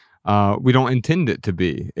that we don't intend it to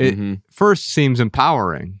be. It first seems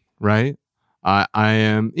empowering, right? I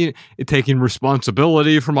am taking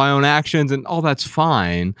responsibility for my own actions, and all that's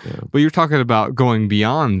fine. Yeah. But you're talking about going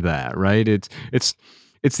beyond that, right? It's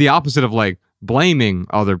the opposite of like blaming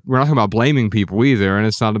other. We're not talking about blaming people either, and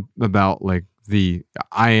it's not about like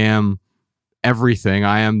I am everything.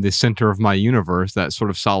 I am the center of my universe. That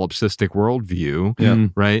sort of solipsistic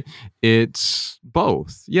worldview, right? It's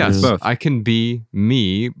both. Yes, both. I can be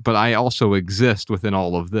me, but I also exist within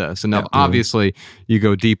all of this. And now, obviously, you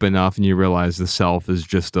go deep enough and you realize the self is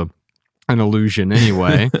just a an illusion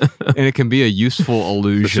anyway, and it can be a useful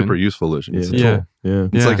illusion. It's a super useful illusion. It's a Yeah. tool. Yeah.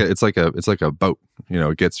 It's like a boat.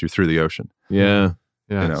 It gets you through the ocean. Yeah.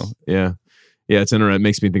 Yes. Yeah. It's interesting. It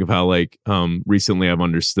makes me think of how recently I've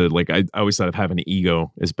understood, I always thought of having an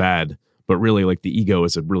ego is bad, but really the ego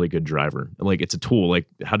is a really good driver. It's a tool.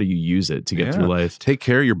 How do you use it to get through life? Take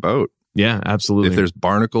care of your boat. Yeah, absolutely. If there's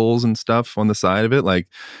barnacles and stuff on the side of it,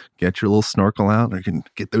 get your little snorkel out. You can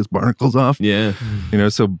get those barnacles off. Yeah.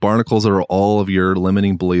 So barnacles are all of your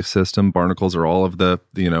limiting belief system. Barnacles are all of the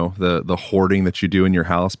hoarding that you do in your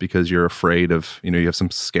house because you're afraid of, you have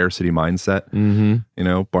some scarcity mindset.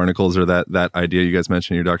 Mm-hmm. Barnacles are that idea you guys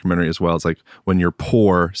mentioned in your documentary as well. It's like when you're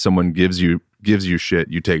poor, someone gives you shit,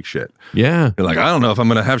 you take shit. Yeah. You're like, I don't know if I'm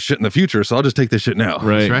going to have shit in the future, so I'll just take this shit now.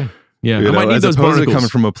 Right. That's right. Yeah. I might need as those opposed to barnacles. coming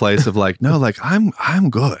from a place of no, I'm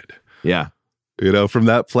good. Yeah. From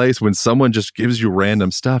that place, when someone just gives you random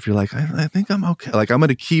stuff, you're like, I think I'm okay. I'm going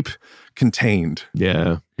to keep contained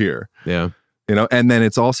Yeah. here. Yeah. And then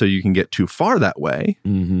it's also, you can get too far that way.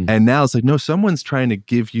 Mm-hmm. And now it's no, someone's trying to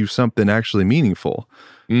give you something actually meaningful.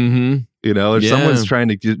 Mm-hmm. If Yeah. someone's trying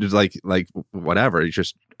to get whatever, you're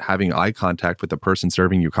just having eye contact with the person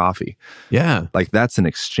serving you coffee. Yeah. That's an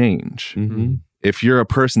exchange. Mm-hmm. If you're a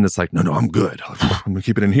person that's no, I'm good. I'm going to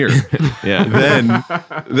keep it in here. Yeah. then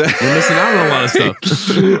you're missing out on a lot of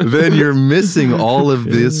stuff. then you're missing all of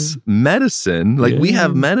this medicine. We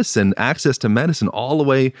have medicine, access to medicine all the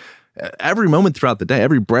way, every moment throughout the day.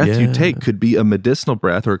 Every breath you take could be a medicinal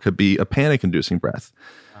breath, or it could be a panic-inducing breath.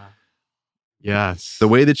 Yes. The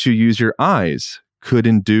way that you use your eyes could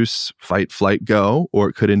induce fight, flight, go, or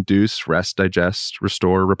it could induce rest, digest,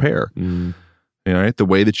 restore, repair. Mm. Right? The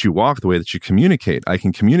way that you walk, the way that you communicate. I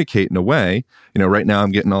can communicate in a way, right now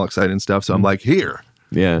I'm getting all excited and stuff. So I'm here.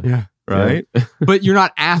 Yeah. Yeah. Right. But you're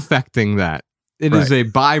not affecting that. It is a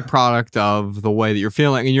byproduct of the way that you're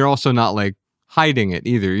feeling. And you're also not hiding it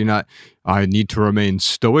either. You're not, I need to remain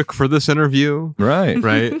stoic for this interview. Right.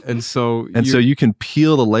 Right. And so so you can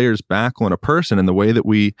peel the layers back on a person in the way that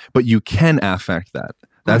but you can affect that.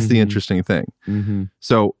 That's the interesting thing. Mm-hmm.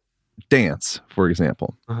 So dance, for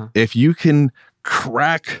example, Uh-huh. if you can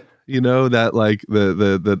crack,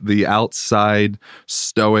 that the outside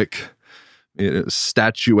stoic,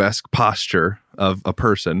 statuesque posture of a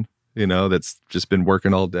person, that's just been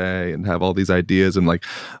working all day and have all these ideas and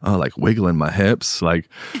wiggling my hips, my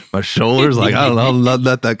shoulders, I don't know, I'm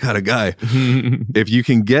not that kind of guy. If you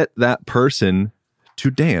can get that person to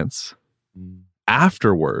dance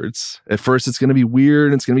afterwards, at first it's going to be weird,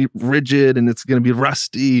 and it's going to be rigid, and it's going to be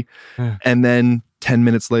rusty. Yeah. And then 10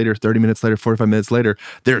 minutes later, 30 minutes later, 45 minutes later,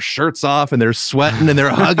 their shirts off and they're sweating and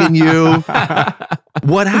they're hugging you.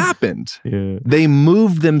 What happened? Yeah. They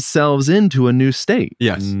moved themselves into a new state.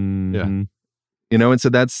 Yes. Mm-hmm. And so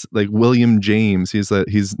that's William James.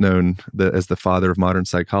 He's known as the father of modern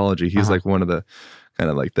psychology. He's one of the kind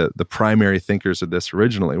of the primary thinkers of this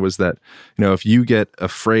originally, was that, if you get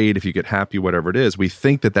afraid, if you get happy, whatever it is, we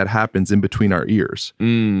think that happens in between our ears.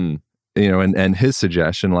 Mm. And his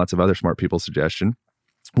suggestion, lots of other smart people's suggestion,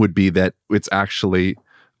 would be that it's actually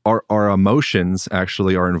our emotions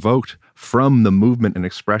actually are invoked from the movement and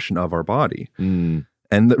expression of our body. Mm.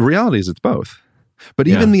 And the reality is it's both. But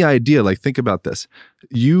even the idea, think about this.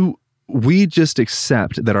 We just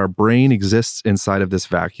accept that our brain exists inside of this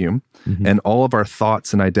vacuum, Mm-hmm. and all of our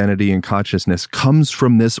thoughts and identity and consciousness comes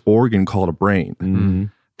from this organ called a brain. Mm-hmm.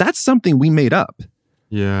 That's something we made up.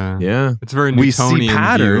 Yeah. Yeah. It's a very We see Newtonian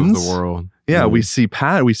patterns. view of the world. Yeah,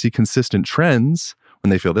 Mm-hmm. we see consistent trends. When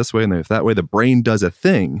they feel this way and they feel that way, the brain does a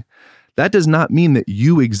thing. That does not mean that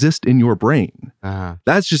you exist in your brain. Uh-huh.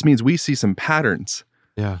 That just means we see some patterns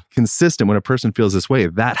Yeah. consistent when a person feels this way.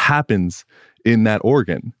 That happens in that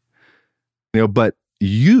organ. But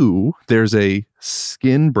there's a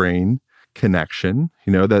skin-brain connection.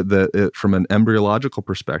 From an embryological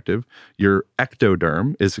perspective, your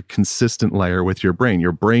ectoderm is a consistent layer with your brain.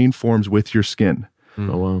 Your brain forms with your skin.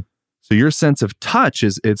 Oh, wow. So your sense of touch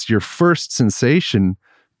it's your first sensation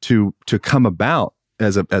to come about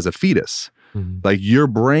as a fetus. Mhm. Your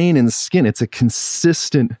brain and skin, it's a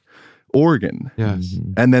consistent organ. Yes.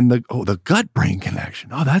 Mhm. And then the gut brain connection.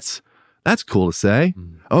 Oh, that's cool to say.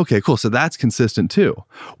 Mhm. Okay, cool. So that's consistent too.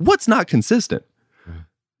 What's not consistent?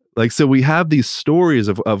 So we have these stories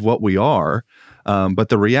of what we are, but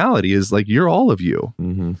the reality is you're all of you,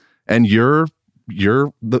 Mm-hmm. and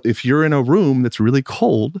if you're in a room that's really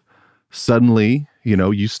cold, suddenly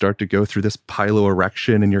you start to go through this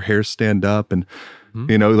piloerection and your hairs stand up, and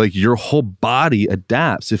your whole body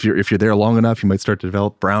adapts. If you're there long enough, you might start to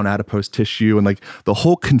develop brown adipose tissue, and the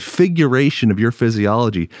whole configuration of your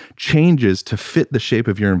physiology changes to fit the shape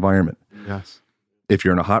of your environment. Yes. If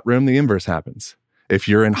you're in a hot room, the inverse happens. If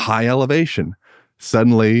you're in high elevation,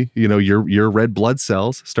 suddenly, your red blood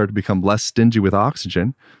cells start to become less stingy with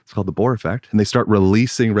oxygen. It's called the Bohr effect. And they start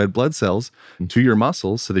releasing red blood cells to your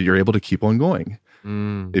muscles so that you're able to keep on going.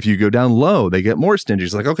 If you go down low, they get more stingy.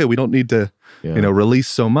 It's like, okay, we don't need to, release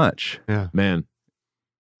so much. Yeah. Man.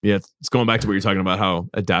 Yeah. It's going back to what you're talking about, how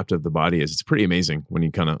adaptive the body is. It's pretty amazing when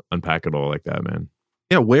you kind of unpack it all like that, man.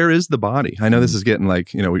 Yeah, where is the body? I know this is getting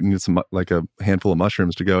like, we need some like a handful of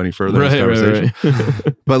mushrooms to go any further in this conversation.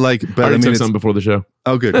 Right. but I took some before the show.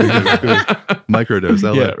 Oh, good. Microdose.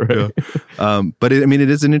 But it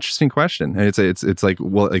is an interesting question, and it's like,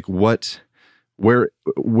 well, like what, where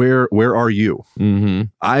are you? Mm-hmm.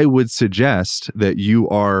 I would suggest that you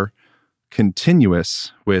are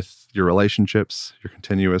continuous with your relationships. You're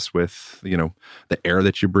continuous with the air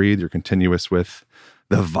that you breathe. You're continuous with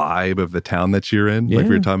the vibe of the town that you're in. Like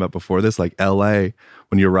we were talking about before this, like LA,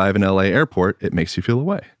 when you arrive in LA airport, it makes you feel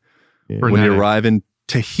away. Yeah. When you arrive in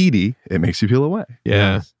Tahiti, it makes you feel away.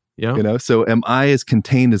 Yeah. Yeah. So am I as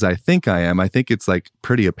contained as I think I am? I think it's like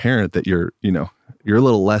pretty apparent that you're a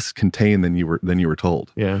little less contained than you were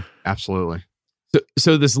told. Yeah, absolutely.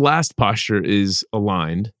 So this last posture is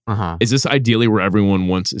aligned. Uh-huh. Is this ideally where everyone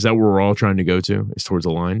wants? Is that where we're all trying to go to? Is towards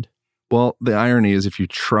aligned? Well, the irony is if you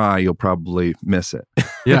try, you'll probably miss it.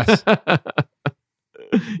 Yes. Yeah.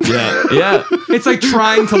 It's like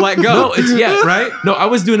trying to let go. No, right? No, I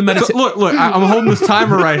was doing a meditation. So look, I'm holding this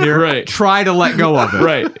timer right here. Right. Try to let go of it.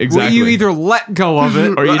 Right, exactly. Well, you either let go of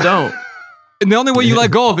it or you don't. And the only way you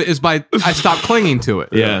let go of it is by I stop clinging to it.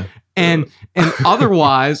 Yeah. And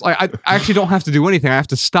otherwise, like I actually don't have to do anything. I have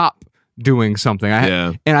to stop doing something.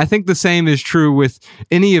 And I think the same is true with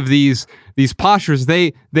any of these postures.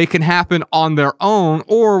 They can happen on their own,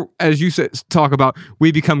 or as you said, talk about,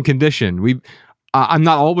 we become conditioned. I'm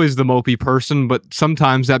not always the mopey person, but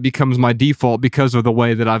sometimes that becomes my default because of the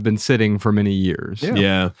way that I've been sitting for many years.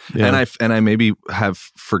 Yeah. And I maybe have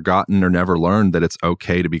forgotten or never learned that it's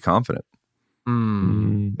okay to be confident.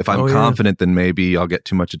 If I'm confident, then maybe I'll get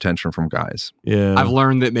too much attention from guys. Yeah. I've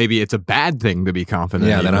learned that maybe it's a bad thing to be confident.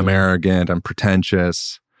 Yeah, that I'm arrogant, I'm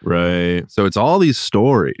pretentious. Right. So it's all these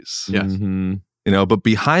stories. Yes. Mm-hmm. But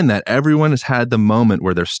behind that, everyone has had the moment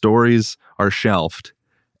where their stories are shelved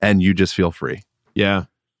and you just feel free. Yeah.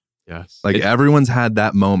 Yes. Like everyone's had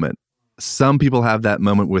that moment. Some people have that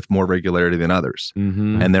moment with more regularity than others.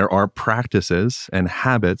 Mm-hmm. And there are practices and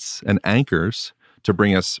habits and anchors to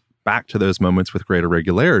bring us back to those moments with greater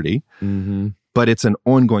regularity. Mm-hmm. But it's an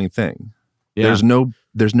ongoing thing. Yeah.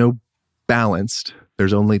 There's no balanced.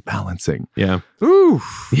 There's only balancing. Yeah. Ooh.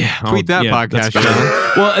 Yeah. Tweet that podcast.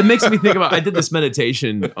 Well, it makes me think about, I did this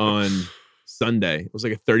meditation on Sunday. It was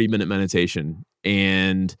like a 30-minute meditation.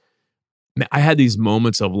 And I had these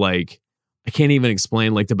moments of like, I can't even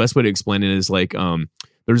explain, like the best way to explain it is like,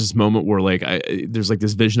 there's this moment where like, there's like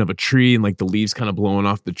this vision of a tree and like the leaves kind of blowing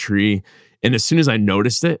off the tree. And as soon as I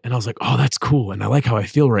noticed it and I was like, oh, that's cool. And I like how I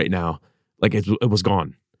feel right now. Like it was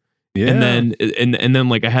gone. Yeah. And then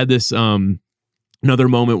like I had this, another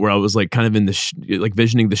moment where I was like kind of in the like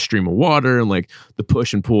visioning the stream of water and like the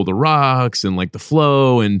push and pull of the rocks and like the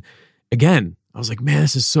flow. And again, I was like, man,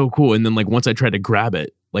 this is so cool. And then like once I tried to grab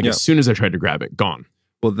it, like as soon as I tried to grab it, gone.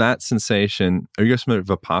 Well, that sensation, are you guys familiar with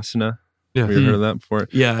Vipassana? Yeah. Have you heard of that before?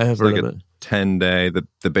 Yeah, I have heard of it. 10-day, the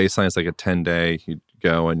baseline is like a 10-day. You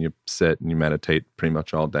go and you sit and you meditate pretty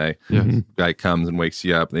much all day. Yes. Mm-hmm. Guy comes and wakes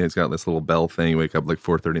you up. And he's got this little bell thing. You wake up like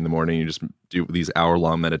 4:30 in the morning. You just do these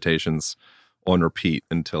hour-long meditations on repeat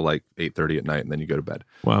until like 8:30 at night, and then you go to bed.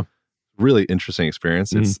 Wow. Really interesting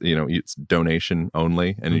experience. It's it's donation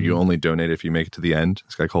only, and you only donate if you make it to the end.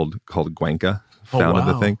 This guy called Gwenka founded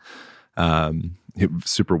the thing.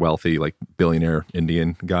 Super wealthy, like billionaire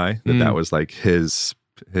Indian guy. That was like his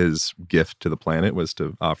gift to the planet, was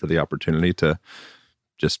to offer the opportunity to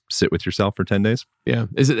just sit with yourself for 10 days. Yeah.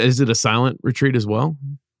 Is it a silent retreat as well?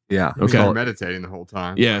 Yeah. Okay. You're meditating the whole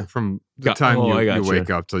time. Yeah. From the time you wake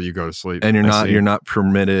up till you go to sleep. And you're not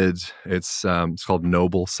permitted. It's called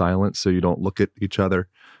noble silence. So you don't look at each other.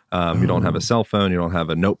 You don't have a cell phone. You don't have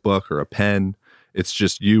a notebook or a pen. It's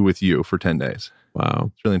just you with you for 10 days.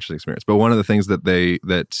 Wow. It's a really interesting experience. But one of the things that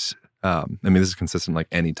this is consistent like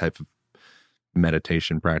any type of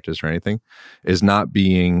meditation practice or anything, is not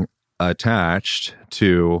being attached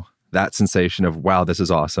to that sensation of, wow, this is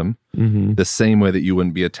awesome. Mm-hmm. The same way that you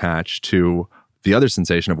wouldn't be attached to the other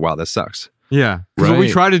sensation of, wow, this sucks. Yeah. Because what we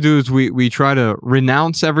try to do is we try to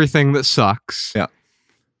renounce everything that sucks. Yeah.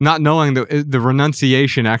 Not knowing that the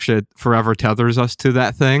renunciation actually forever tethers us to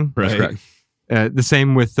that thing. Right. That's correct. The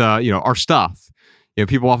same with our stuff.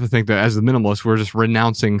 people often think that as the minimalist, we're just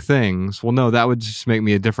renouncing things. Well, no, that would just make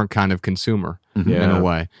me a different kind of consumer in a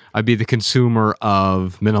way. I'd be the consumer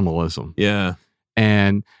of minimalism. Yeah.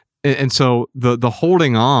 And so the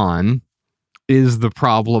holding on is the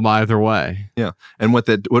problem either way. Yeah. And what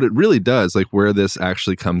it really does, like where this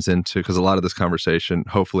actually comes into, because a lot of this conversation,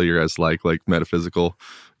 hopefully you guys like metaphysical,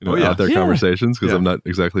 out there conversations, because I'm not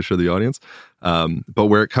exactly sure the audience. But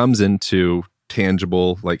where it comes into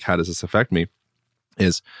tangible, like how does this affect me,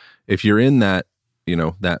 is if you're in that,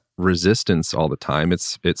 that resistance all the time,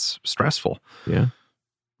 it's stressful. Yeah.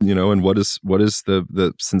 And what is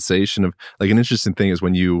the sensation of, like, an interesting thing is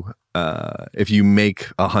when you if you make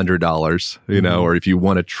 $100, or if you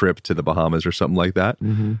want a trip to the Bahamas or something like that,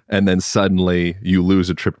 and then suddenly you lose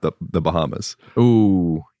a trip to the Bahamas.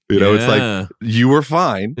 Ooh. It's like you were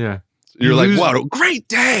fine. Yeah. You're like, wow, great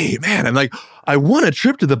day, man. I'm like, I won a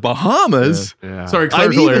trip to the Bahamas. Yeah. Sorry,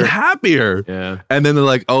 I'm even happier. Yeah. And then they're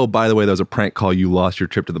like, oh, by the way, that was a prank call. You lost your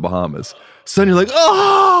trip to the Bahamas. So then you're like,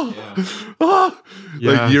 oh.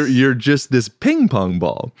 Like you're just this ping pong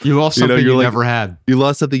ball. You lost something you never had. You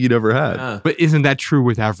lost something you never had. Yeah. But isn't that true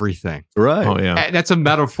with everything? Right. Oh, yeah. That's a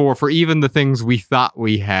metaphor for even the things we thought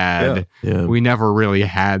we had. Yeah. We never really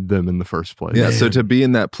had them in the first place. Yeah. So to be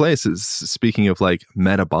in that place is, speaking of like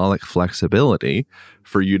metabolic flexibility,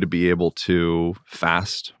 for you to be able to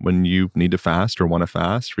fast when you need to fast or want to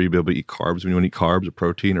fast, for you to be able to eat carbs when you want to eat carbs or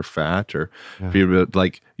protein or fat, or for you to,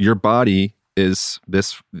 like, your body is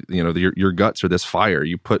this, your guts are this fire.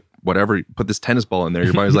 You put this tennis ball in there,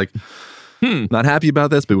 your body's like, not happy about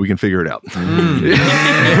this, but we can figure it out.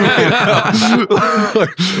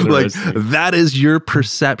 like that is your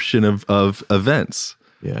perception of events.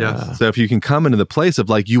 Yeah. Yes. So if you can come into the place of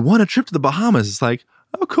like, you want a trip to the Bahamas, it's like,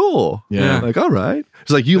 oh, cool. Yeah. Like, all right.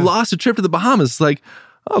 It's like, you lost a trip to the Bahamas. It's like,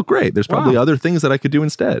 oh, great. There's probably other things that I could do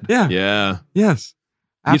instead. Yeah. Yeah. Yes.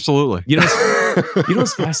 Absolutely.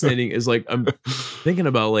 What's fascinating is, like, I'm thinking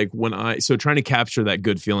about, like, trying to capture that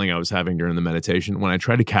good feeling I was having during the meditation. When I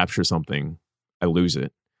try to capture something, I lose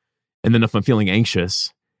it. And then if I'm feeling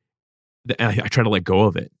anxious, I try to let go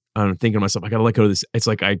of it. I'm thinking to myself, I got to let go of this. It's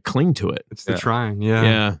like I cling to it. It's the trying. Yeah.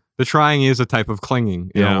 Yeah. The trying is a type of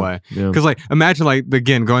clinging in a way. Yeah. Because, like, imagine, like,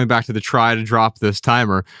 again, going back to the try to drop this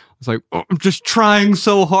timer. It's like, oh, I'm just trying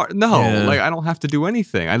so hard. No, like, I don't have to do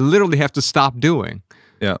anything. I literally have to stop doing.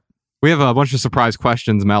 Yeah. We have a bunch of surprise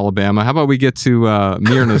questions in Alabama. How about we get to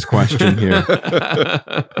Myrna's question here?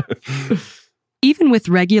 Even with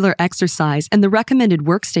regular exercise and the recommended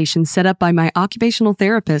workstation set up by my occupational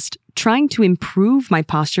therapist, trying to improve my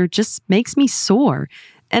posture just makes me sore.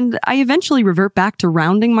 And I eventually revert back to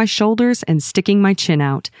rounding my shoulders and sticking my chin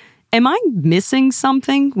out. Am I missing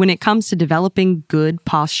something when it comes to developing good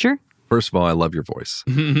posture? First of all, I love your voice.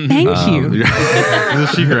 Thank you.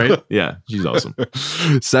 Isn't she great? Yeah, she's awesome.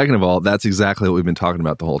 Second of all, that's exactly what we've been talking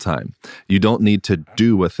about the whole time. You don't need to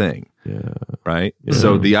do a thing. Yeah. Right? Yeah.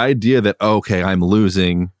 So the idea that, okay, I'm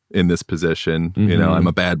losing in this position, I'm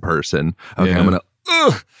a bad person. Okay, I'm going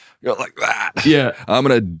to go like that. Yeah. I'm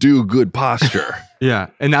going to do good posture. Yeah.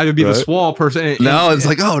 And now you'll be the swole person. Now it's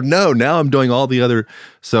like, oh no, now I'm doing all the other.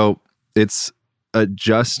 So it's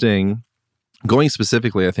adjusting. Going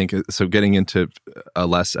specifically, I think, so getting into a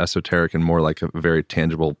less esoteric and more like a very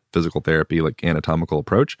tangible physical therapy, like anatomical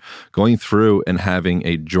approach, going through and having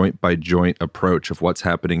a joint by joint approach of what's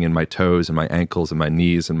happening in my toes and my ankles and my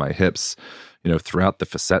knees and my hips, throughout the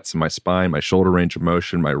facets of my spine, my shoulder range of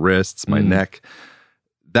motion, my wrists, my neck.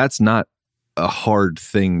 That's not a hard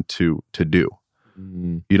thing to do.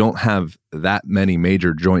 You don't have that many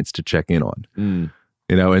major joints to check in on,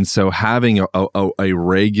 and so having a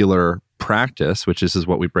regular practice, which is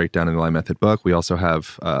what we break down in the Line Method book. We also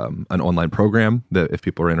have an online program that if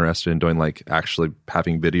people are interested in doing, like, actually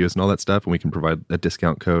having videos and all that stuff, and we can provide a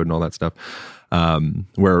discount code and all that stuff,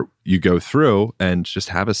 where you go through and just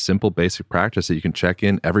have a simple basic practice that you can check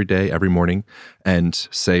in every day, every morning, and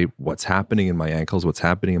say, what's happening in my ankles, what's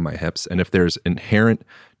happening in my hips, and if there's inherent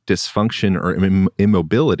dysfunction or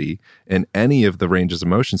immobility in any of the ranges of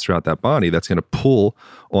motions throughout that body, that's going to pull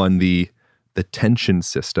on the tension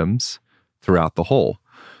systems throughout the whole.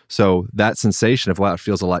 So that sensation of, wow, it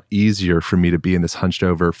feels a lot easier for me to be in this hunched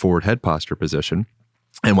over forward head posture position.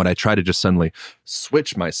 And when I try to just suddenly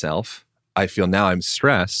switch myself, I feel now I'm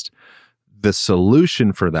stressed. The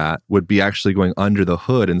solution for that would be actually going under the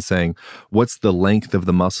hood and saying, what's the length of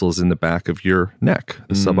the muscles in the back of your neck,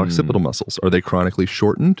 the suboccipital muscles? Are they chronically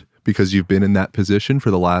shortened because you've been in that position for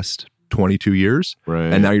the last 22 years,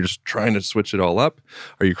 right? And now you're just trying to switch it all up?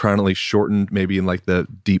 Are you chronically shortened maybe in like the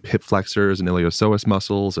deep hip flexors and iliopsoas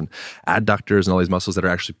muscles and adductors and all these muscles that are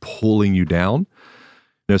actually pulling you down?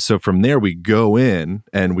 So from there, we go in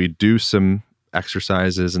and we do some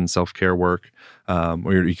exercises and self-care work,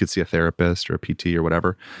 or you could see a therapist or a PT or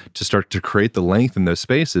whatever, to start to create the length in those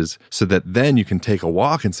spaces, so that then you can take a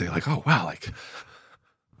walk and say like, oh wow, like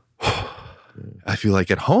I feel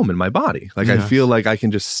like at home in my body. Like I feel like I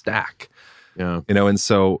can just stack. Yeah. And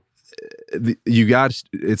so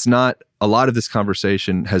it's not, a lot of this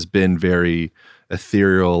conversation has been very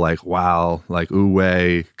ethereal, like wow, like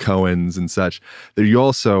Uwe, Cohen's and such. That you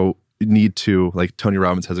also need to, like Tony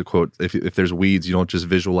Robbins has a quote, if there's weeds, you don't just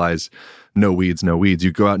visualize no weeds.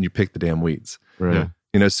 You go out and you pick the damn weeds. Right.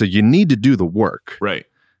 Yeah. So you need to do the work. Right.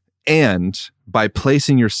 And by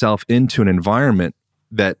placing yourself into an environment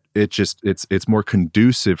that it's more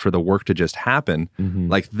conducive for the work to just happen,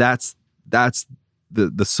 like that's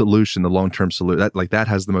the solution, the long-term solution. That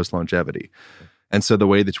has the most longevity. And so the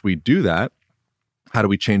way that we do that, how do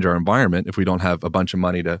we change our environment if we don't have a bunch of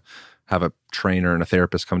money to have a trainer and a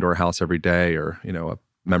therapist come to our house every day, or, a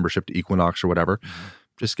membership to Equinox or whatever?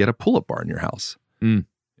 Just get a pull-up bar in your house.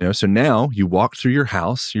 So now you walk through your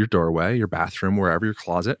house, your doorway, your bathroom, wherever, your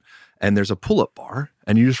closet, and there's a pull-up bar,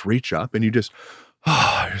 and you just reach up and you just,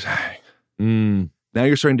 just hang. Now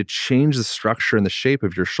you're starting to change the structure and the shape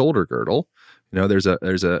of your shoulder girdle. There's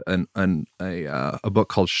a book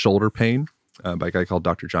called Shoulder Pain by a guy called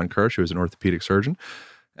Dr. John Kirsch, who is an orthopedic surgeon.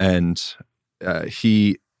 And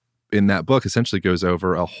he, in that book, essentially goes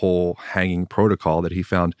over a whole hanging protocol that he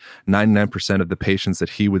found 99% of the patients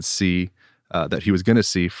that he would see, that he was going to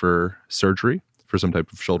see for surgery for some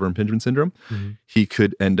type of shoulder impingement syndrome, he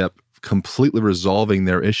could end up completely resolving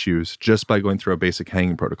their issues just by going through a basic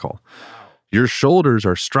hanging protocol. Your shoulders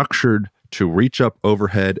are structured to reach up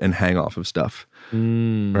overhead and hang off of stuff,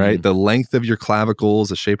 right? The length of your clavicles,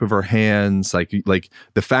 the shape of our hands, like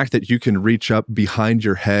the fact that you can reach up behind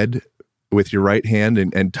your head with your right hand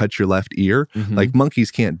and touch your left ear, like monkeys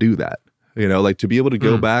can't do that. Like to be able to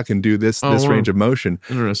go back and do this range of motion,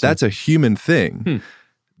 that's a human thing.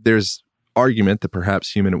 There's argument that perhaps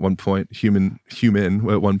human at one point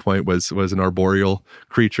was an arboreal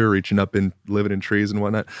creature reaching up and living in trees and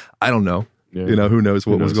whatnot. I don't know. Yeah. Who knows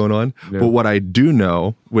what was going on? Yeah. But what I do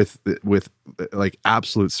know with like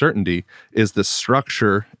absolute certainty is the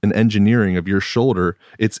structure and engineering of your shoulder.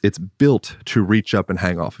 It's built to reach up and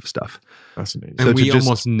hang off of stuff. Fascinating. And we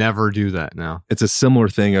almost never do that now. It's a similar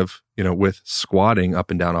thing of, with squatting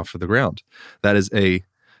up and down off of the ground.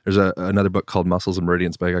 There's another book called Muscles and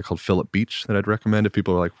Meridians by a guy called Philip Beach that I'd recommend if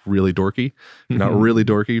people are like really dorky. If you're not really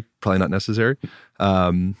dorky, probably not necessary,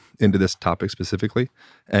 into this topic specifically.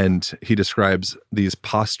 And he describes these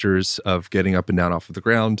postures of getting up and down off of the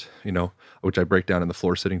ground, which I break down in the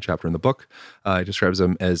floor sitting chapter in the book. He describes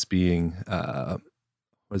them as being, what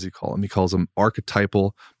does he call them? He calls them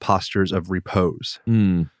archetypal postures of repose.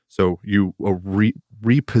 So you are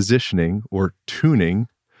repositioning or tuning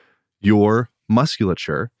your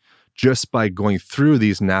musculature just by going through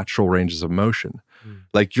these natural ranges of motion.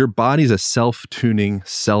 Like your body's a self-tuning,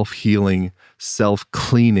 self-healing,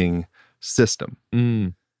 self-cleaning system.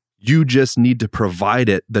 You just need to provide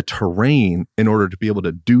it the terrain in order to be able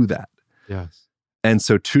to do that. Yes. And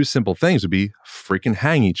so two simple things would be freaking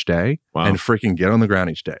hang each day and freaking get on the ground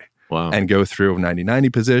each day. And go through a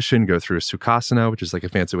 90-90 position, go through a Sukhasana, which is like a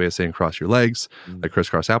fancy way of saying cross your legs, like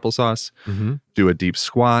crisscross applesauce. Do a deep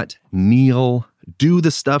squat, kneel, do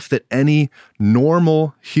the stuff that any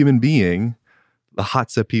normal human being, the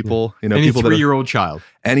Hatha people, any people 3-year-old child,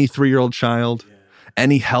 any 3-year-old child,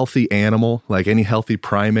 any healthy animal, like any healthy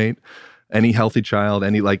primate, any healthy child,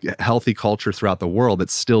 any like healthy culture throughout the world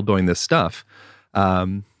that's still doing this stuff.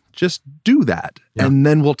 Just do that, and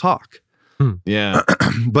then we'll talk. Yeah.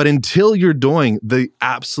 But until you're doing the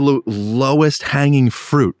absolute lowest hanging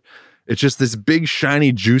fruit, it's just this big,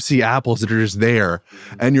 shiny, juicy apples that are just there.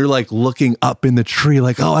 And you're like looking up in the tree,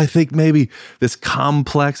 like, oh, I think maybe this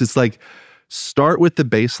complex. It's like, start with the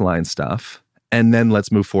baseline stuff and then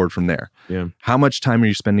let's move forward from there. Yeah. How much time are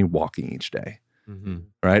you spending walking each day?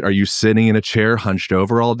 Right? Are you sitting in a chair hunched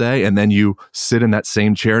over all day and then you sit in that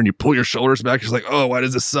same chair and you pull your shoulders back? You're like, oh, why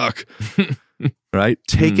does this suck? Right?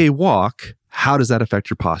 Take a walk. How does that affect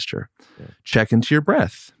your posture? Check into your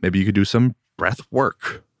breath. Maybe you could do some breath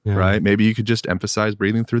work, right? Maybe you could just emphasize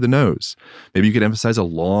breathing through the nose. Maybe you could emphasize a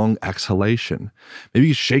long exhalation. Maybe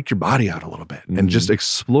you shake your body out a little bit and just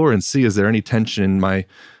explore and see, is there any tension in my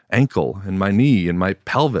ankle and my knee and my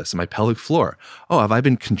pelvis and my pelvic floor? Oh, have I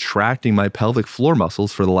been contracting my pelvic floor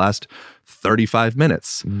muscles for the last 35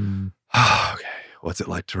 minutes? Okay, what's it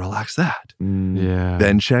like to relax that?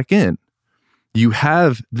 Then check in. You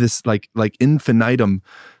have this like infinitum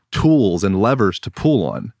tools and levers to pull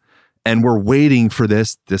on, and we're waiting for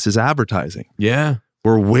this. This is advertising. Yeah.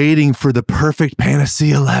 We're waiting for the perfect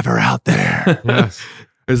panacea lever out there. Yes.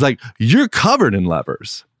 It's like, you're covered in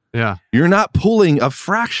levers. Yeah. You're not pulling a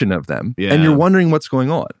fraction of them. Yeah. And you're wondering what's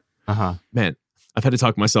going on. Uh-huh. Man, I've had to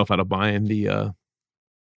talk myself out of buying the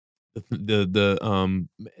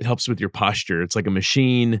it helps with your posture. It's like a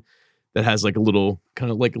machine that has like a little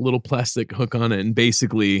kind of like a little plastic hook on it, and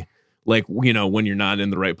basically, like, you know, when you're not in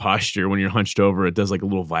the right posture, when you're hunched over, it does like a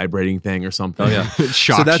little vibrating thing or something. Oh yeah. It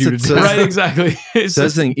shocks you to death. Right, exactly. It's So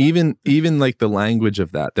that's the thing, even like the language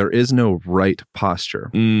of that, there is no right posture.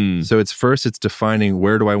 So it's defining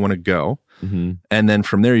where do I want to go? Mm-hmm. And then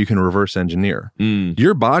from there, you can reverse engineer.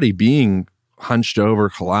 Your body being hunched over,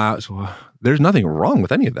 collapsed, there's nothing wrong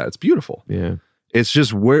with any of that. It's beautiful. Yeah. It's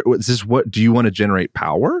just what do you want to generate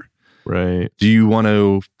power? Right. Do you want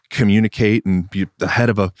to communicate and be the head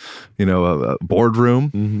of a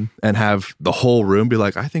boardroom and have the whole room be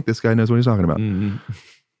like, I think this guy knows what he's talking about.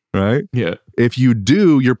 Right? Yeah. If you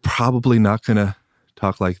do, you're probably not going to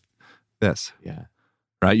talk like this. Yeah.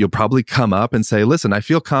 Right? You'll probably come up and say, listen, I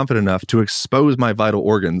feel confident enough to expose my vital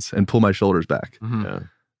organs and pull my shoulders back. Yeah.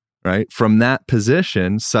 Right? From that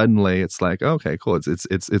position, suddenly it's like, okay, cool.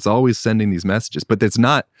 It's always sending these messages, but it's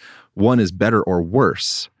not one is better or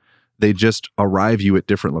worse. They just arrive you at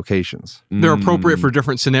different locations. They're appropriate for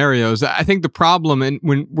different scenarios. I think the problem, and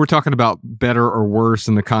when we're talking about better or worse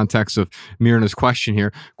in the context of Mirna's question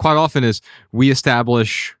here, quite often is we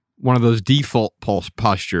establish one of those default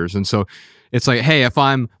postures. And so it's like, hey, if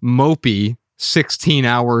I'm mopey 16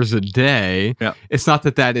 hours a day, it's not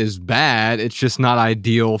that is bad. It's just not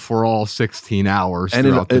ideal for all 16 hours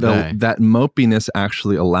throughout the day. That mopiness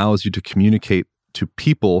actually allows you to communicate to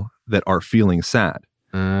people that are feeling sad.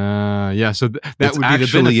 Yeah, so that it's would be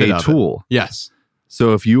actually the benefit a of tool. It. Yes.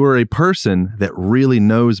 So if you are a person that really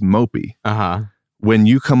knows mopey, when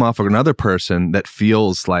you come off of another person that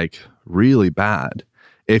feels like really bad,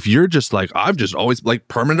 if you're just like, I've just always like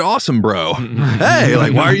permanent awesome, bro. Hey,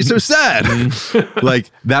 like, why are you so sad?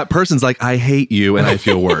 Like that person's like, I hate you and I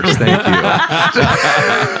feel worse. Thank you.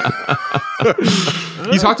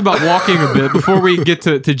 You talked about walking a bit. Before we get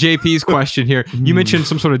to JP's question here, you mentioned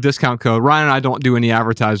some sort of discount code. Ryan and I don't do any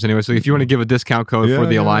advertising anyway, so if you want to give a discount code for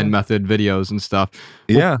the Align Method videos and stuff,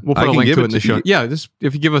 we'll put a link to it in the show. Yeah, just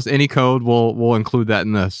if you give us any code, we'll include that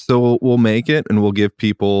in this. So we'll make it, and we'll give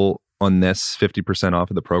people on this 50% off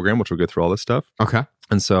of the program, which will go through all this stuff. Okay.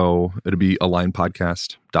 And so it'll be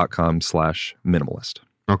alignpodcast.com/minimalist.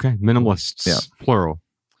 Okay. Minimalists, plural.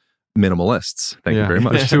 Minimalists. Thank you very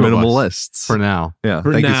much. Minimalists. For now. Yeah.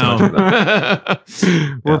 Thank you so much.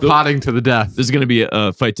 We're potting to the death. There's going to be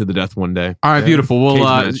a fight to the death one day. All right, beautiful.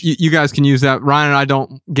 Well, you guys can use that. Ryan and I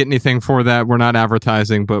don't get anything for that. We're not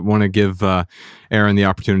advertising, but want to give Aaron the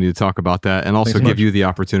opportunity to talk about that, and also give you the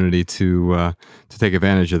opportunity to take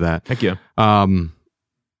advantage of that. Heck yeah.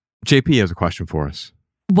 JP has a question for us.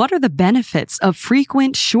 What are the benefits of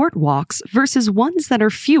frequent short walks versus ones that are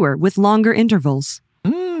fewer with longer intervals?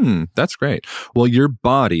 That's great. Well, your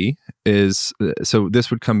body is, so this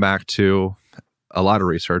would come back to a lot of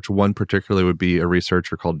research. One particularly would be a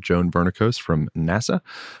researcher called Joan Vernikos from NASA.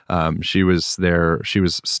 She was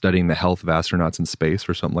studying the health of astronauts in space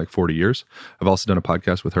for something like 40 years. I've also done a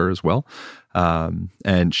podcast with her as well. And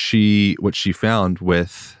what she found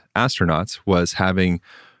with astronauts was having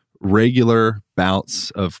regular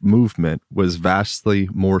bouts of movement was vastly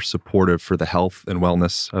more supportive for the health and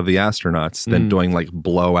wellness of the astronauts than doing like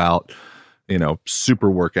blowout,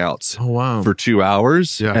 super workouts for 2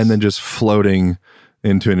 hours and then just floating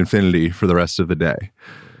into an infinity for the rest of the day.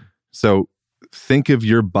 So think of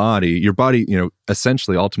your body,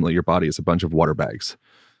 essentially, ultimately, your body is a bunch of water bags.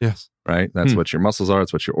 Yes. Right? That's what your muscles are.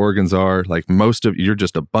 That's what your organs are. Like you're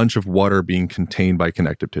just a bunch of water being contained by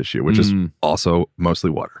connective tissue, which is also mostly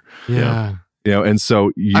water. Yeah. And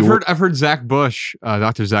so I've heard Zach Bush,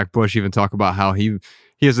 Dr. Zach Bush, even talk about how he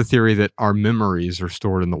has a theory that our memories are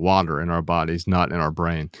stored in the water in our bodies, not in our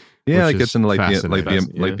brain. Yeah, it gets into the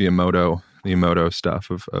emoto stuff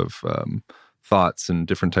of thoughts and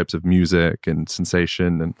different types of music and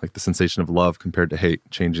sensation, and like the sensation of love compared to hate,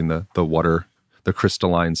 changing the water, the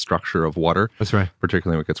crystalline structure of water. That's right.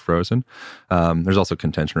 Particularly when it gets frozen. There's also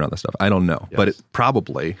contention around this stuff. I don't know, but it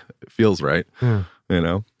probably feels right. Yeah.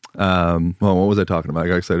 Well, what was I talking about? I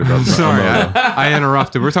got excited about that. Sorry, I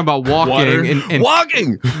interrupted. We're talking about walking.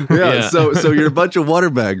 Walking! Yeah. So you're a bunch of water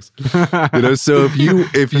bags. So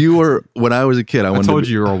if you were, when I was a kid, I told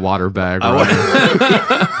you were a water bag.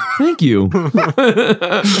 Right? Thank you.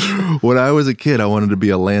 When I was a kid, I wanted to be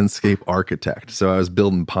a landscape architect. So I was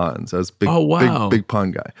building ponds. I was big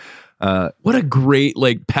pond guy. What a great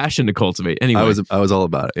passion to cultivate. Anyway, I was all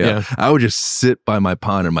about it. Yeah. I would just sit by my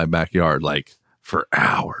pond in my backyard, for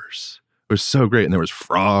hours. It was so great. And there was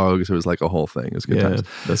frogs. It was like a whole thing. It was good times.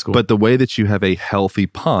 That's cool. But the way that you have a healthy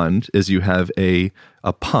pond is you have a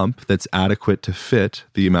pump that's adequate to fit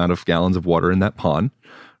the amount of gallons of water in that pond,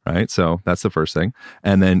 right? So that's the first thing.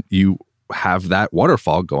 And then you have that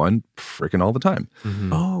waterfall going freaking all the time.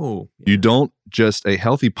 Mm-hmm. Oh. You don't just, a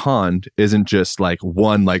healthy pond isn't just like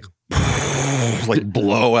one like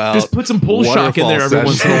blowout. Just put some pool shock in there every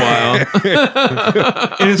once in a while.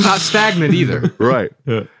 And it's not stagnant either. Right.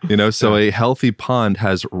 You know, so a healthy pond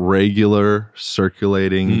has regular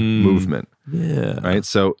circulating movement. Yeah. Right.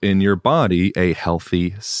 So in your body, a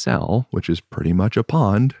healthy cell, which is pretty much a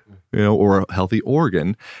pond, you know, or a healthy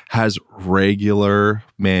organ, has regular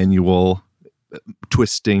manual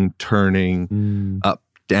twisting, turning, up,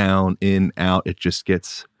 down, in, out. It just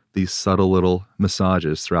gets these subtle little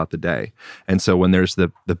massages throughout the day. And so when there's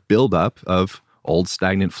the buildup of old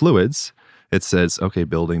stagnant fluids, it says, okay,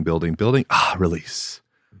 building, release.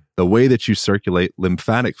 The way that you circulate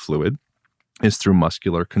lymphatic fluid is through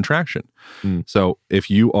muscular contraction. So if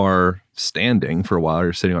you are standing for a while,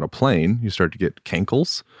 you're sitting on a plane, you start to get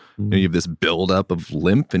cankles. You know, you have this buildup of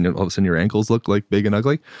lymph, and all of a sudden your ankles look like big and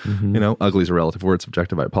ugly. You know, ugly is a relative word,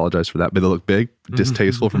 subjective. I apologize for that, but they look big,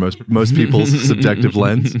 distasteful for most people's subjective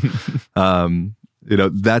lens. You know,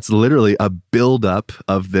 that's literally a buildup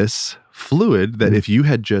of this fluid that if you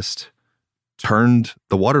had just turned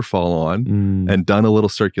the waterfall on and done a little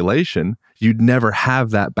circulation, you'd never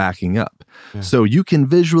have that backing up. So you can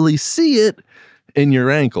visually see it in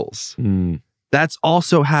your ankles. That's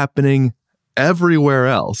also happening everywhere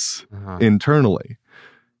else internally.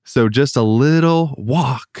 So just a little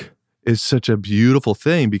walk is such a beautiful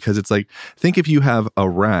thing, because it's like, think if you have a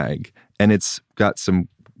rag and it's got some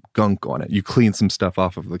gunk on it, you clean some stuff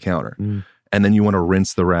off of the counter, and then you want to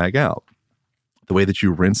rinse the rag out. The way that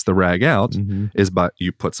you rinse the rag out is by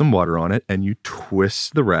you put some water on it and you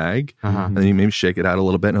twist the rag, and then you maybe shake it out a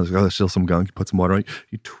little bit, and it's like, oh, there's still some gunk. You put some water on it,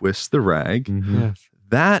 you twist the rag.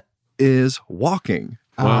 That is walking.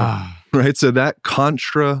 Wow. Right? So that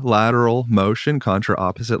contralateral motion, contra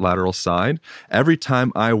opposite lateral side, every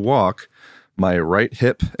time I walk, my right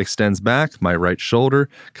hip extends back, my right shoulder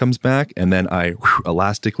comes back, and then I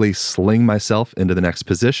elastically sling myself into the next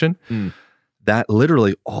position. That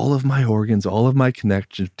literally all of my organs, all of my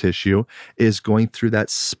connective tissue is going through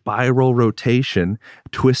that spiral rotation,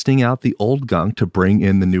 twisting out the old gunk to bring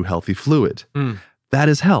in the new healthy fluid. That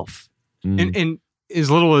is health. And as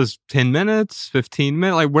little as 10 minutes, 15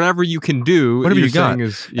 minutes, like whatever you can do. Whatever you got.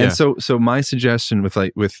 And so my suggestion with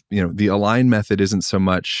you know, the Align method isn't so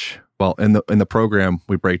much, well, in the program,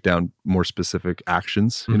 we break down more specific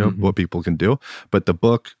actions, you know, what people can do. But the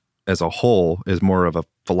book as a whole is more of a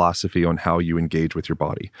philosophy on how you engage with your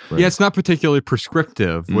body. Yeah, it's not particularly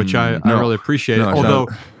prescriptive, which I really appreciate. Although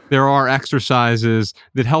there are exercises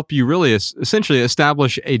that help you really essentially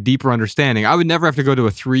establish a deeper understanding. I would never have to go to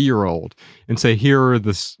a 3-year-old and say, here are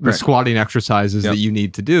the squatting exercises that you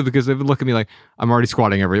need to do, because they would look at me like, I'm already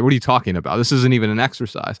squatting every day. What are you talking about? This isn't even an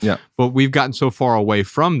exercise. But we've gotten so far away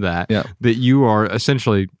from that that you are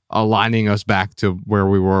essentially aligning us back to where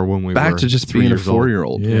we were when we were to just being a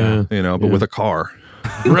 4-year-old. You know, but with a car.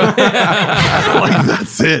 Like,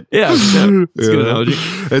 that's it. That's a good analogy.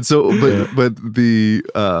 And so, but the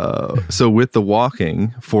so with the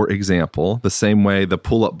walking, for example, the same way the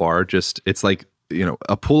pull-up bar, it's like, you know,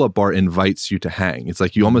 a pull-up bar invites you to hang. It's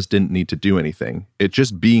like you almost didn't need to do anything. It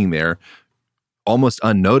just being there, almost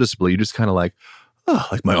unnoticeably, you just kind of like, oh,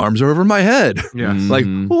 like my arms are over my head. Like,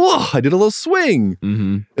 whoa, I did a little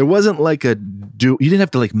swing. It wasn't like you didn't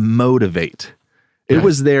have to like motivate. It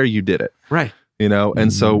was there, you did it. Right. You know,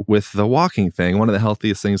 and so with the walking thing, one of the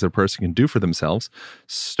healthiest things that a person can do for themselves,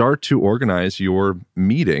 start to organize your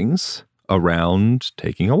meetings around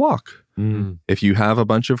taking a walk. If you have a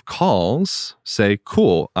bunch of calls, say,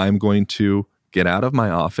 cool, I'm going to get out of my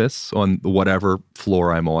office on whatever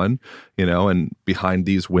floor I'm on, you know, and behind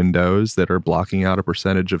these windows that are blocking out a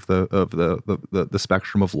percentage of the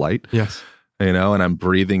spectrum of light. Yes. You know, and I'm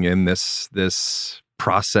breathing in this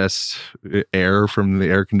processed air from the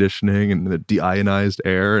air conditioning and the deionized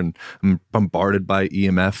air, and I'm bombarded by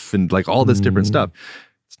EMF and like all this different stuff.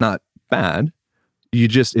 It's not bad.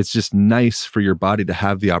 It's just nice for your body to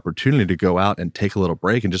have the opportunity to go out and take a little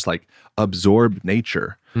break and just like absorb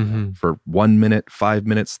nature for 1 minute, 5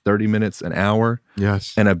 minutes, 30 minutes, an hour.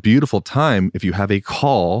 Yes. And a beautiful time. If you have a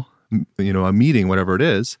call, you know, a meeting, whatever it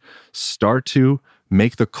is, start to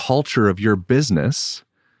make the culture of your business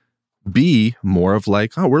be more of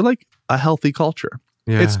like, oh, we're like a healthy culture.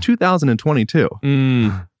 Yeah. It's 2022.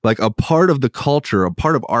 Like a part of the culture, a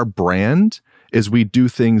part of our brand is we do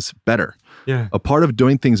things better. Yeah. A part of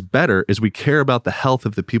doing things better is we care about the health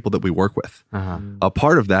of the people that we work with. A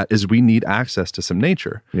part of that is we need access to some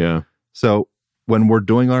nature. Yeah. So when we're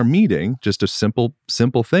doing our meeting, just a simple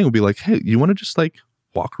thing would be like, hey, you want to just like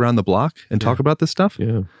walk around the block and talk about this stuff?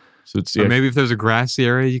 Yeah. So it's Or maybe if there's a grassy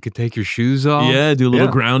area, you could take your shoes off. yeah, do a little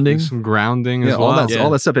grounding. Do some grounding as well. all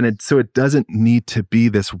that stuff. And so it doesn't need to be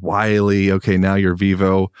this wily, okay, now you're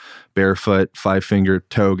Vivo barefoot, 5-finger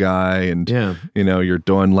toe guy. And, you know, you're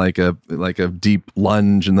doing like a deep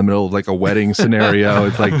lunge in the middle of like a wedding scenario.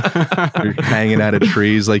 It's like you're hanging out of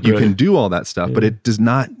trees. Like you can do all that stuff, but it does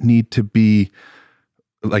not need to be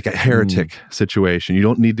like a heretic situation. You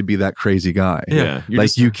don't need to be that crazy guy. Yeah.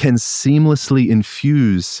 Like you can seamlessly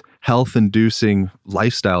infuse health-inducing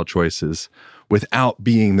lifestyle choices without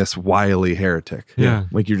being this wily heretic. Yeah.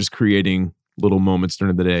 Like you're just creating little moments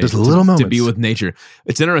during the day. Just little moments. To be with nature.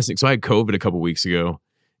 It's interesting. So I had COVID a couple weeks ago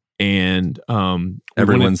and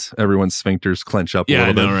everyone's sphincters clench up a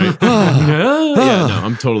little bit. I know, right? Yeah, no,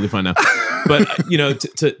 I'm totally fine now. But you know,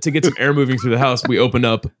 to get some air moving through the house, we opened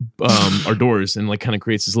up our doors and like kind of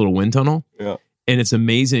creates this little wind tunnel. Yeah. And it's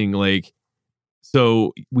amazing. Like,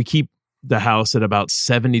 so we keep the house at about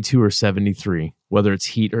 72 or 73, whether it's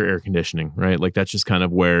heat or air conditioning, right? Like that's just kind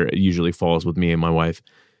of where it usually falls with me and my wife.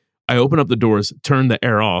 I open up the doors, turn the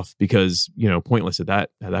air off because, you know, pointless at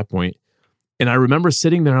that point. And I remember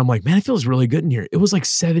sitting there, I'm like, man, it feels really good in here. It was like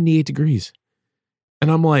 78 degrees.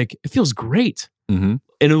 And I'm like, it feels great. Mm-hmm.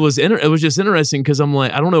 And it was just interesting because I'm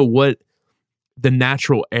like, I don't know what the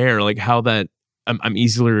natural air, like how that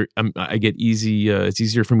I get easy. It's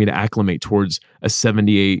easier for me to acclimate towards a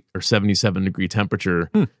 78 or 77 degree temperature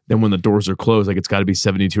than when the doors are closed. Like it's got to be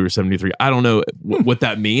 72 or 73. I don't know what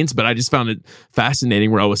that means, but I just found it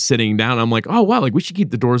fascinating where I was sitting down. I'm like, oh wow, like we should keep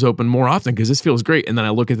the doors open more often because this feels great. And then I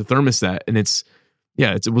look at the thermostat and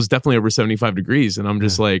it was definitely over 75 degrees. And I'm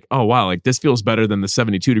just like, oh, wow, like this feels better than the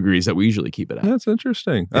 72 degrees that we usually keep it at. That's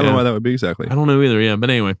interesting. I don't know why that would be exactly. I don't know either. Yeah. But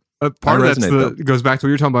anyway. Part of that goes back to what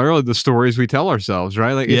you were talking about earlier, the stories we tell ourselves,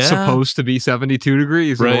 right? Like it's supposed to be 72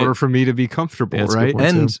 degrees in order for me to be comfortable, right?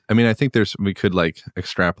 And I mean, I think we could like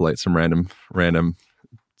extrapolate some random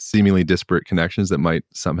seemingly disparate connections that might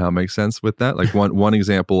somehow make sense with that. Like one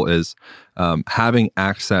example is having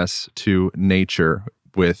access to nature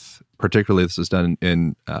with, particularly this was done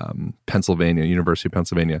in Pennsylvania, University of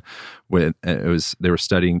Pennsylvania, when they were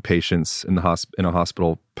studying patients in a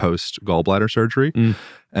hospital post gallbladder surgery,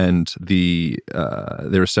 and they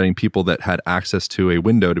were studying people that had access to a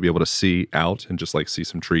window to be able to see out and just like see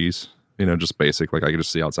some trees, you know, just basic, like I could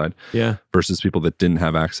just see outside. Yeah. Versus people that didn't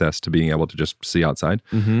have access to being able to just see outside.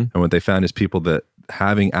 Mm-hmm. And what they found is people that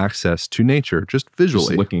having access to nature just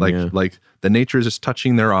visually, like the nature is just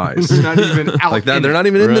touching their eyes. They're not even out like that. They're not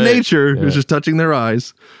even in the nature. It's just touching their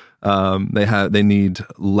eyes. They need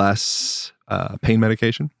less pain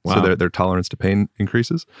medication, so their tolerance to pain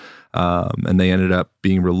increases. And they ended up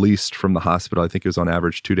being released from the hospital. I think it was on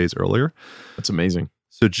average 2 days earlier. That's amazing.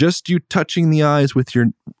 So just you touching the eyes with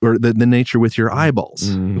the nature with your eyeballs.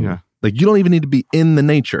 Mm-hmm. Yeah. Like you don't even need to be in the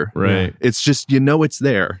nature. Right. It's just, it's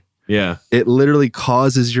there. Yeah. It literally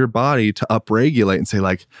causes your body to upregulate and say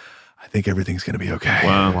like, I think everything's going to be okay.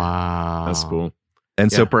 Wow. That's cool.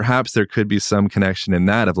 And so perhaps there could be some connection in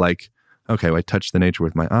that of like, okay, well, I touch the nature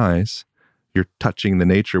with my eyes. You're touching the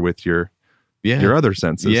nature with your other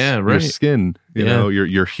senses. Yeah, right. Your skin, you know,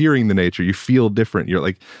 you're hearing the nature. You feel different. You're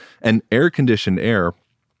like, and air-conditioned air,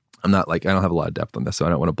 I don't have a lot of depth on this, so I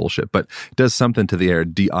don't want to bullshit, but it does something to the air,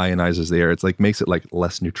 deionizes the air. It's like, makes it like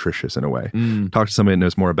less nutritious in a way. Talk to somebody that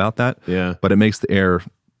knows more about that. Yeah. But it makes the air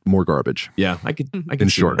more garbage. Yeah. I can in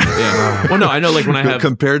short. Yeah. Well, no, I know like when I have.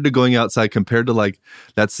 Compared to going outside, compared to like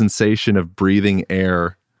that sensation of breathing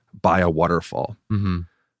air by a waterfall,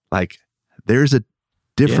 like there's a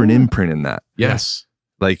different imprint in that. Yes.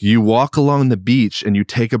 Like you walk along the beach and you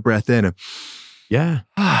take a breath in and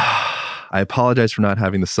I apologize for not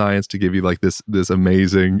having the science to give you like this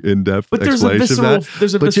amazing in-depth explanation of that.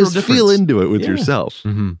 There's a but visceral just difference. feel into it with yourself.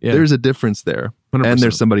 Mm-hmm. Yeah. There's a difference there. 100%. And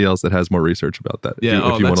there's somebody else that has more research about that.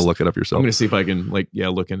 Yeah. If you want to look it up yourself. I'm going to see if I can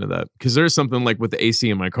look into that. Because there's something like with the AC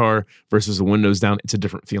in my car versus the windows down. It's a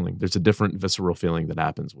different feeling. There's a different visceral feeling that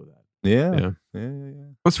happens with that. Yeah.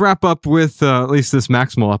 Let's wrap up with at least this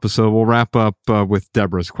Maximal episode. We'll wrap up with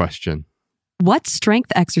Deborah's question. What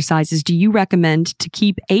strength exercises do you recommend to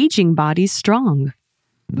keep aging bodies strong?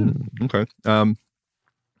 Okay.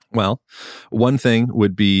 Well, one thing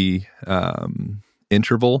would be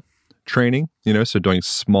interval training, so doing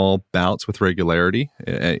small bouts with regularity,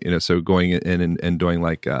 so going in and doing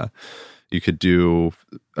like, you could do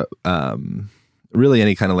really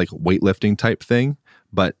any kind of like weightlifting type thing,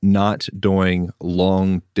 but not doing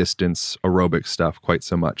long distance aerobic stuff quite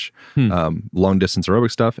so much. Long distance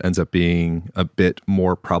aerobic stuff ends up being a bit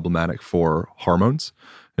more problematic for hormones.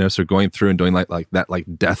 So going through and doing like that,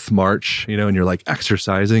 like death march, and you're like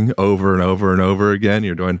exercising over and over and over again.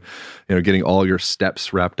 You're doing, getting all your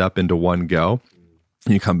steps wrapped up into one go.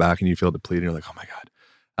 And you come back and you feel depleted. And you're like, oh my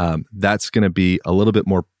God. That's going to be a little bit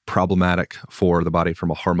more problematic for the body from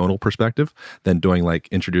a hormonal perspective than doing like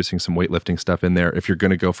introducing some weightlifting stuff in there. If you're going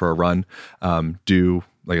to go for a run, do,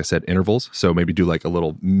 like I said, intervals. So maybe do like a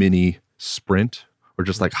little mini sprint or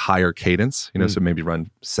just like higher cadence, so maybe run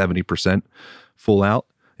 70% full out.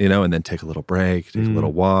 And then take a little break, take a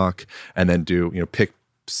little walk, and then do, pick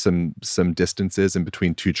some distances in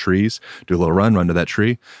between two trees, do a little run to that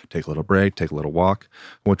tree, take a little break, take a little walk,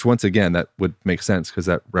 which once again, that would make sense because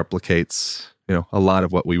that replicates, a lot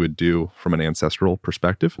of what we would do from an ancestral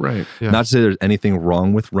perspective. Right. Yeah. Not to say there's anything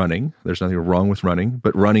wrong with running. There's nothing wrong with running,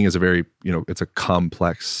 but running is a very, it's a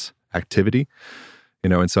complex activity,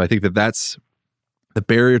 and so I think that's the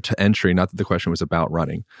barrier to entry, not that the question was about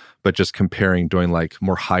running, but just comparing doing like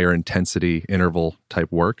more higher intensity interval type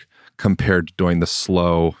work compared to doing the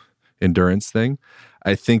slow endurance thing.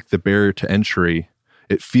 I think the barrier to entry,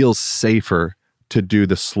 it feels safer to do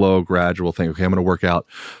the slow gradual thing. Okay, I'm going to work out,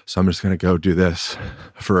 so I'm just going to go do this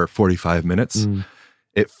for 45 minutes.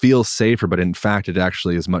 It feels safer, but in fact, it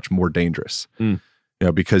actually is much more dangerous,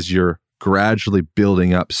 because you're gradually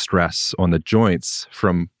building up stress on the joints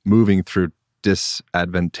from moving through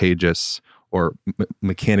disadvantageous or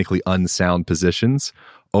mechanically unsound positions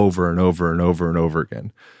over and over and over and over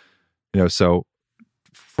again. So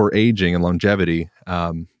for aging and longevity,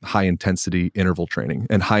 high intensity interval training,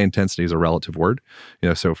 and high intensity is a relative word,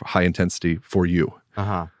 so for high intensity for you.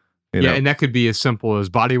 And that could be as simple as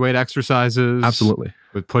body weight exercises. Absolutely.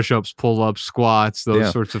 With push-ups, pull-ups, squats,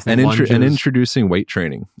 those sorts of things. And introducing weight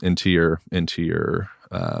training into your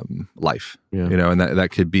life, and that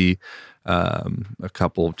could be a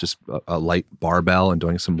couple, just a light barbell and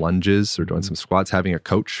doing some lunges or doing some squats, having a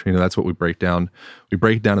coach. That's what we break down. We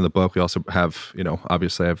break it down in the book. We also have,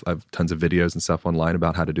 obviously I've tons of videos and stuff online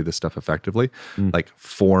about how to do this stuff effectively. Like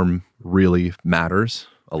form really matters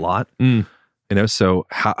a lot. So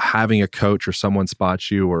having a coach or someone spot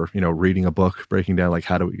you, or, reading a book, breaking down like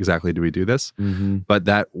exactly do we do this? But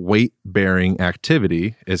that weight bearing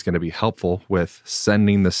activity is going to be helpful with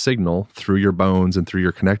sending the signal through your bones and through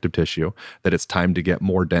your connective tissue that it's time to get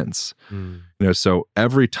more dense. So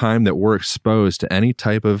every time that we're exposed to any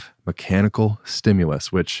type of mechanical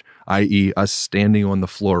stimulus, which i.e. us standing on the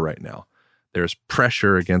floor right now, there's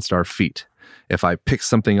pressure against our feet. If I pick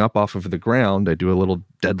something up off of the ground, I do a little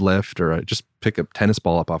deadlift, or I just pick a tennis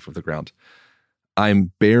ball up off of the ground,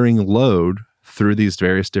 I'm bearing load through these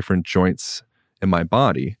various different joints in my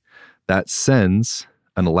body that sends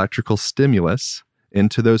an electrical stimulus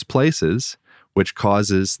into those places, which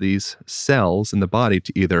causes these cells in the body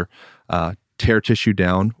to either tear tissue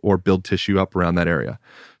down or build tissue up around that area.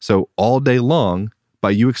 So all day long,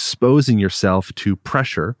 by you exposing yourself to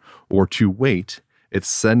pressure or to weight, it's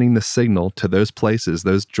sending the signal to those places,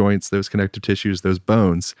 those joints, those connective tissues, those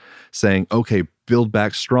bones, saying, okay, build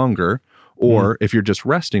back stronger. Or if you're just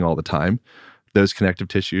resting all the time, those connective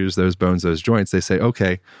tissues, those bones, those joints, they say,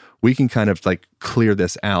 okay, we can kind of like clear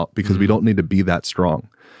this out because we don't need to be that strong.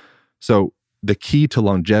 So the key to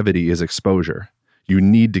longevity is exposure. You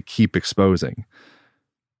need to keep exposing.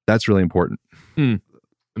 That's really important.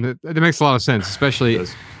 That makes a lot of sense, especially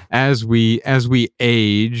as we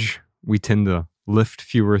age, we tend to lift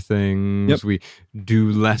fewer things. We do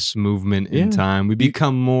less movement in time. We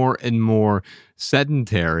become more and more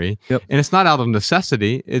sedentary. And it's not out of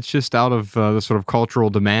necessity. It's just out of the sort of cultural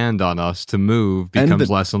demand on us to move becomes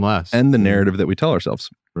less and less. And the narrative that we tell ourselves.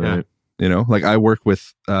 Right. Like I work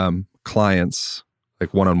with clients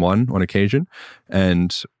like one-on-one on occasion.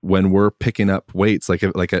 And when we're picking up weights, like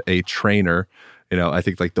a trainer, I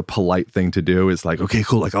think like the polite thing to do is like, okay,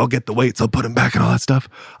 cool. Like I'll get the weights, I'll put them back and all that stuff.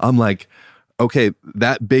 I'm like, okay,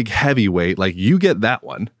 that big heavy weight, like you get that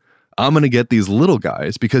one. I'm going to get these little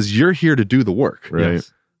guys because you're here to do the work. Right.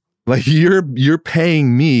 Yes. Like you're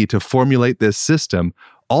paying me to formulate this system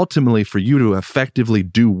ultimately for you to effectively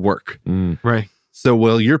do work. Right. So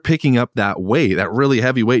while you're picking up that weight, that really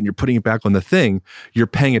heavy weight, and you're putting it back on the thing, you're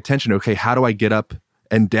paying attention. Okay, how do I get up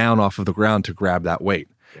and down off of the ground to grab that weight?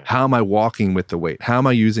 Yeah. How am I walking with the weight? How am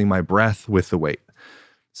I using my breath with the weight?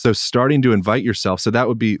 So starting to invite yourself. So that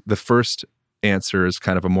would be the first answer, is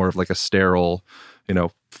kind of a more of like a sterile,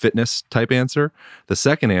 fitness type answer. The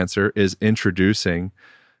second answer is introducing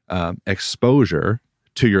exposure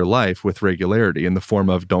to your life with regularity in the form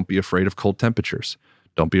of don't be afraid of cold temperatures.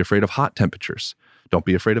 Don't be afraid of hot temperatures. Don't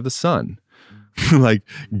be afraid of the sun. Like,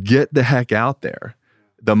 get the heck out there.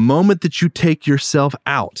 The moment that you take yourself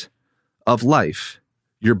out of life,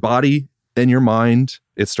 your body and your mind,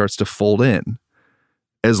 it starts to fold in.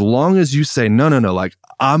 As long as you say, no, like,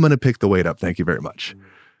 I'm going to pick the weight up. Thank you very much.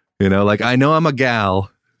 You know, like, I know I'm a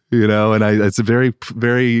gal, you know, and it's a very,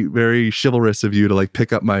 very, very chivalrous of you to like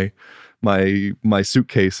pick up my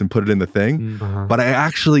suitcase and put it in the thing. But I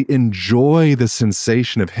actually enjoy the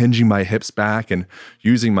sensation of hinging my hips back and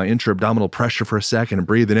using my intra-abdominal pressure for a second and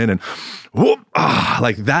breathing in and whoop,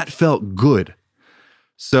 like that felt good.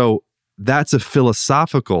 So that's a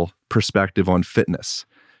philosophical perspective on fitness.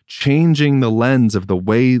 Changing the lens of the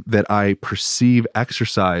way that I perceive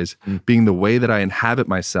exercise being the way that I inhabit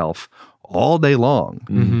myself all day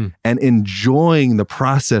long and enjoying the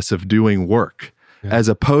process of doing work as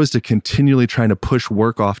opposed to continually trying to push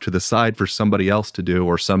work off to the side for somebody else to do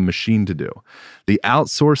or some machine to do. The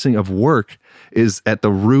outsourcing of work is at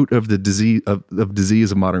the root of the disease of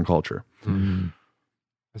disease of modern culture.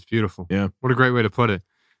 That's beautiful. Yeah. What a great way to put it.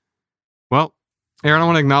 Well, Aaron, I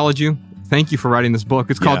want to acknowledge you. Thank you for writing this book.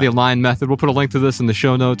 It's called The Align Method. We'll put a link to this in the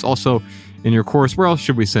show notes. Also, in your course, where else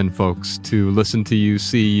should we send folks to listen to you,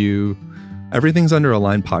 see you? Everything's under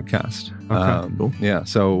Align Podcast. Okay, cool. Yeah.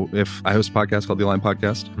 So if I host a podcast called The Align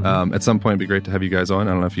Podcast, at some point it'd be great to have you guys on.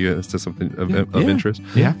 I don't know if you it's something of interest.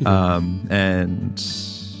 Yeah. And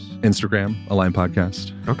Instagram, Align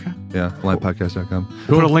Podcast. Okay. Yeah. AlignPodcast.com.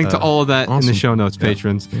 We'll put a link to all of that in the awesome. show notes,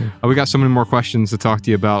 patrons. We got so many more questions to talk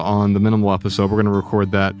to you about on the Minimal episode. We're going to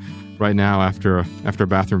record that right now after a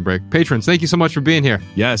bathroom break. Patrons, thank you so much for being here.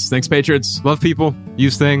 Yes. Thanks, patrons. Love people.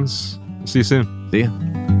 Use things. We'll see you soon. See ya.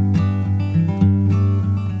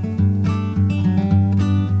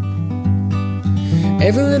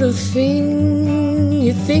 Every little thing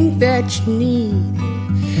you think that you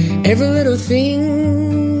need, every little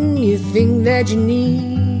thing you think that you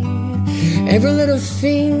need, every little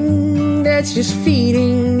thing that's just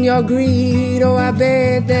feeding your greed. Oh, I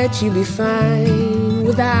bet that you'd be fine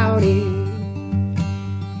without it.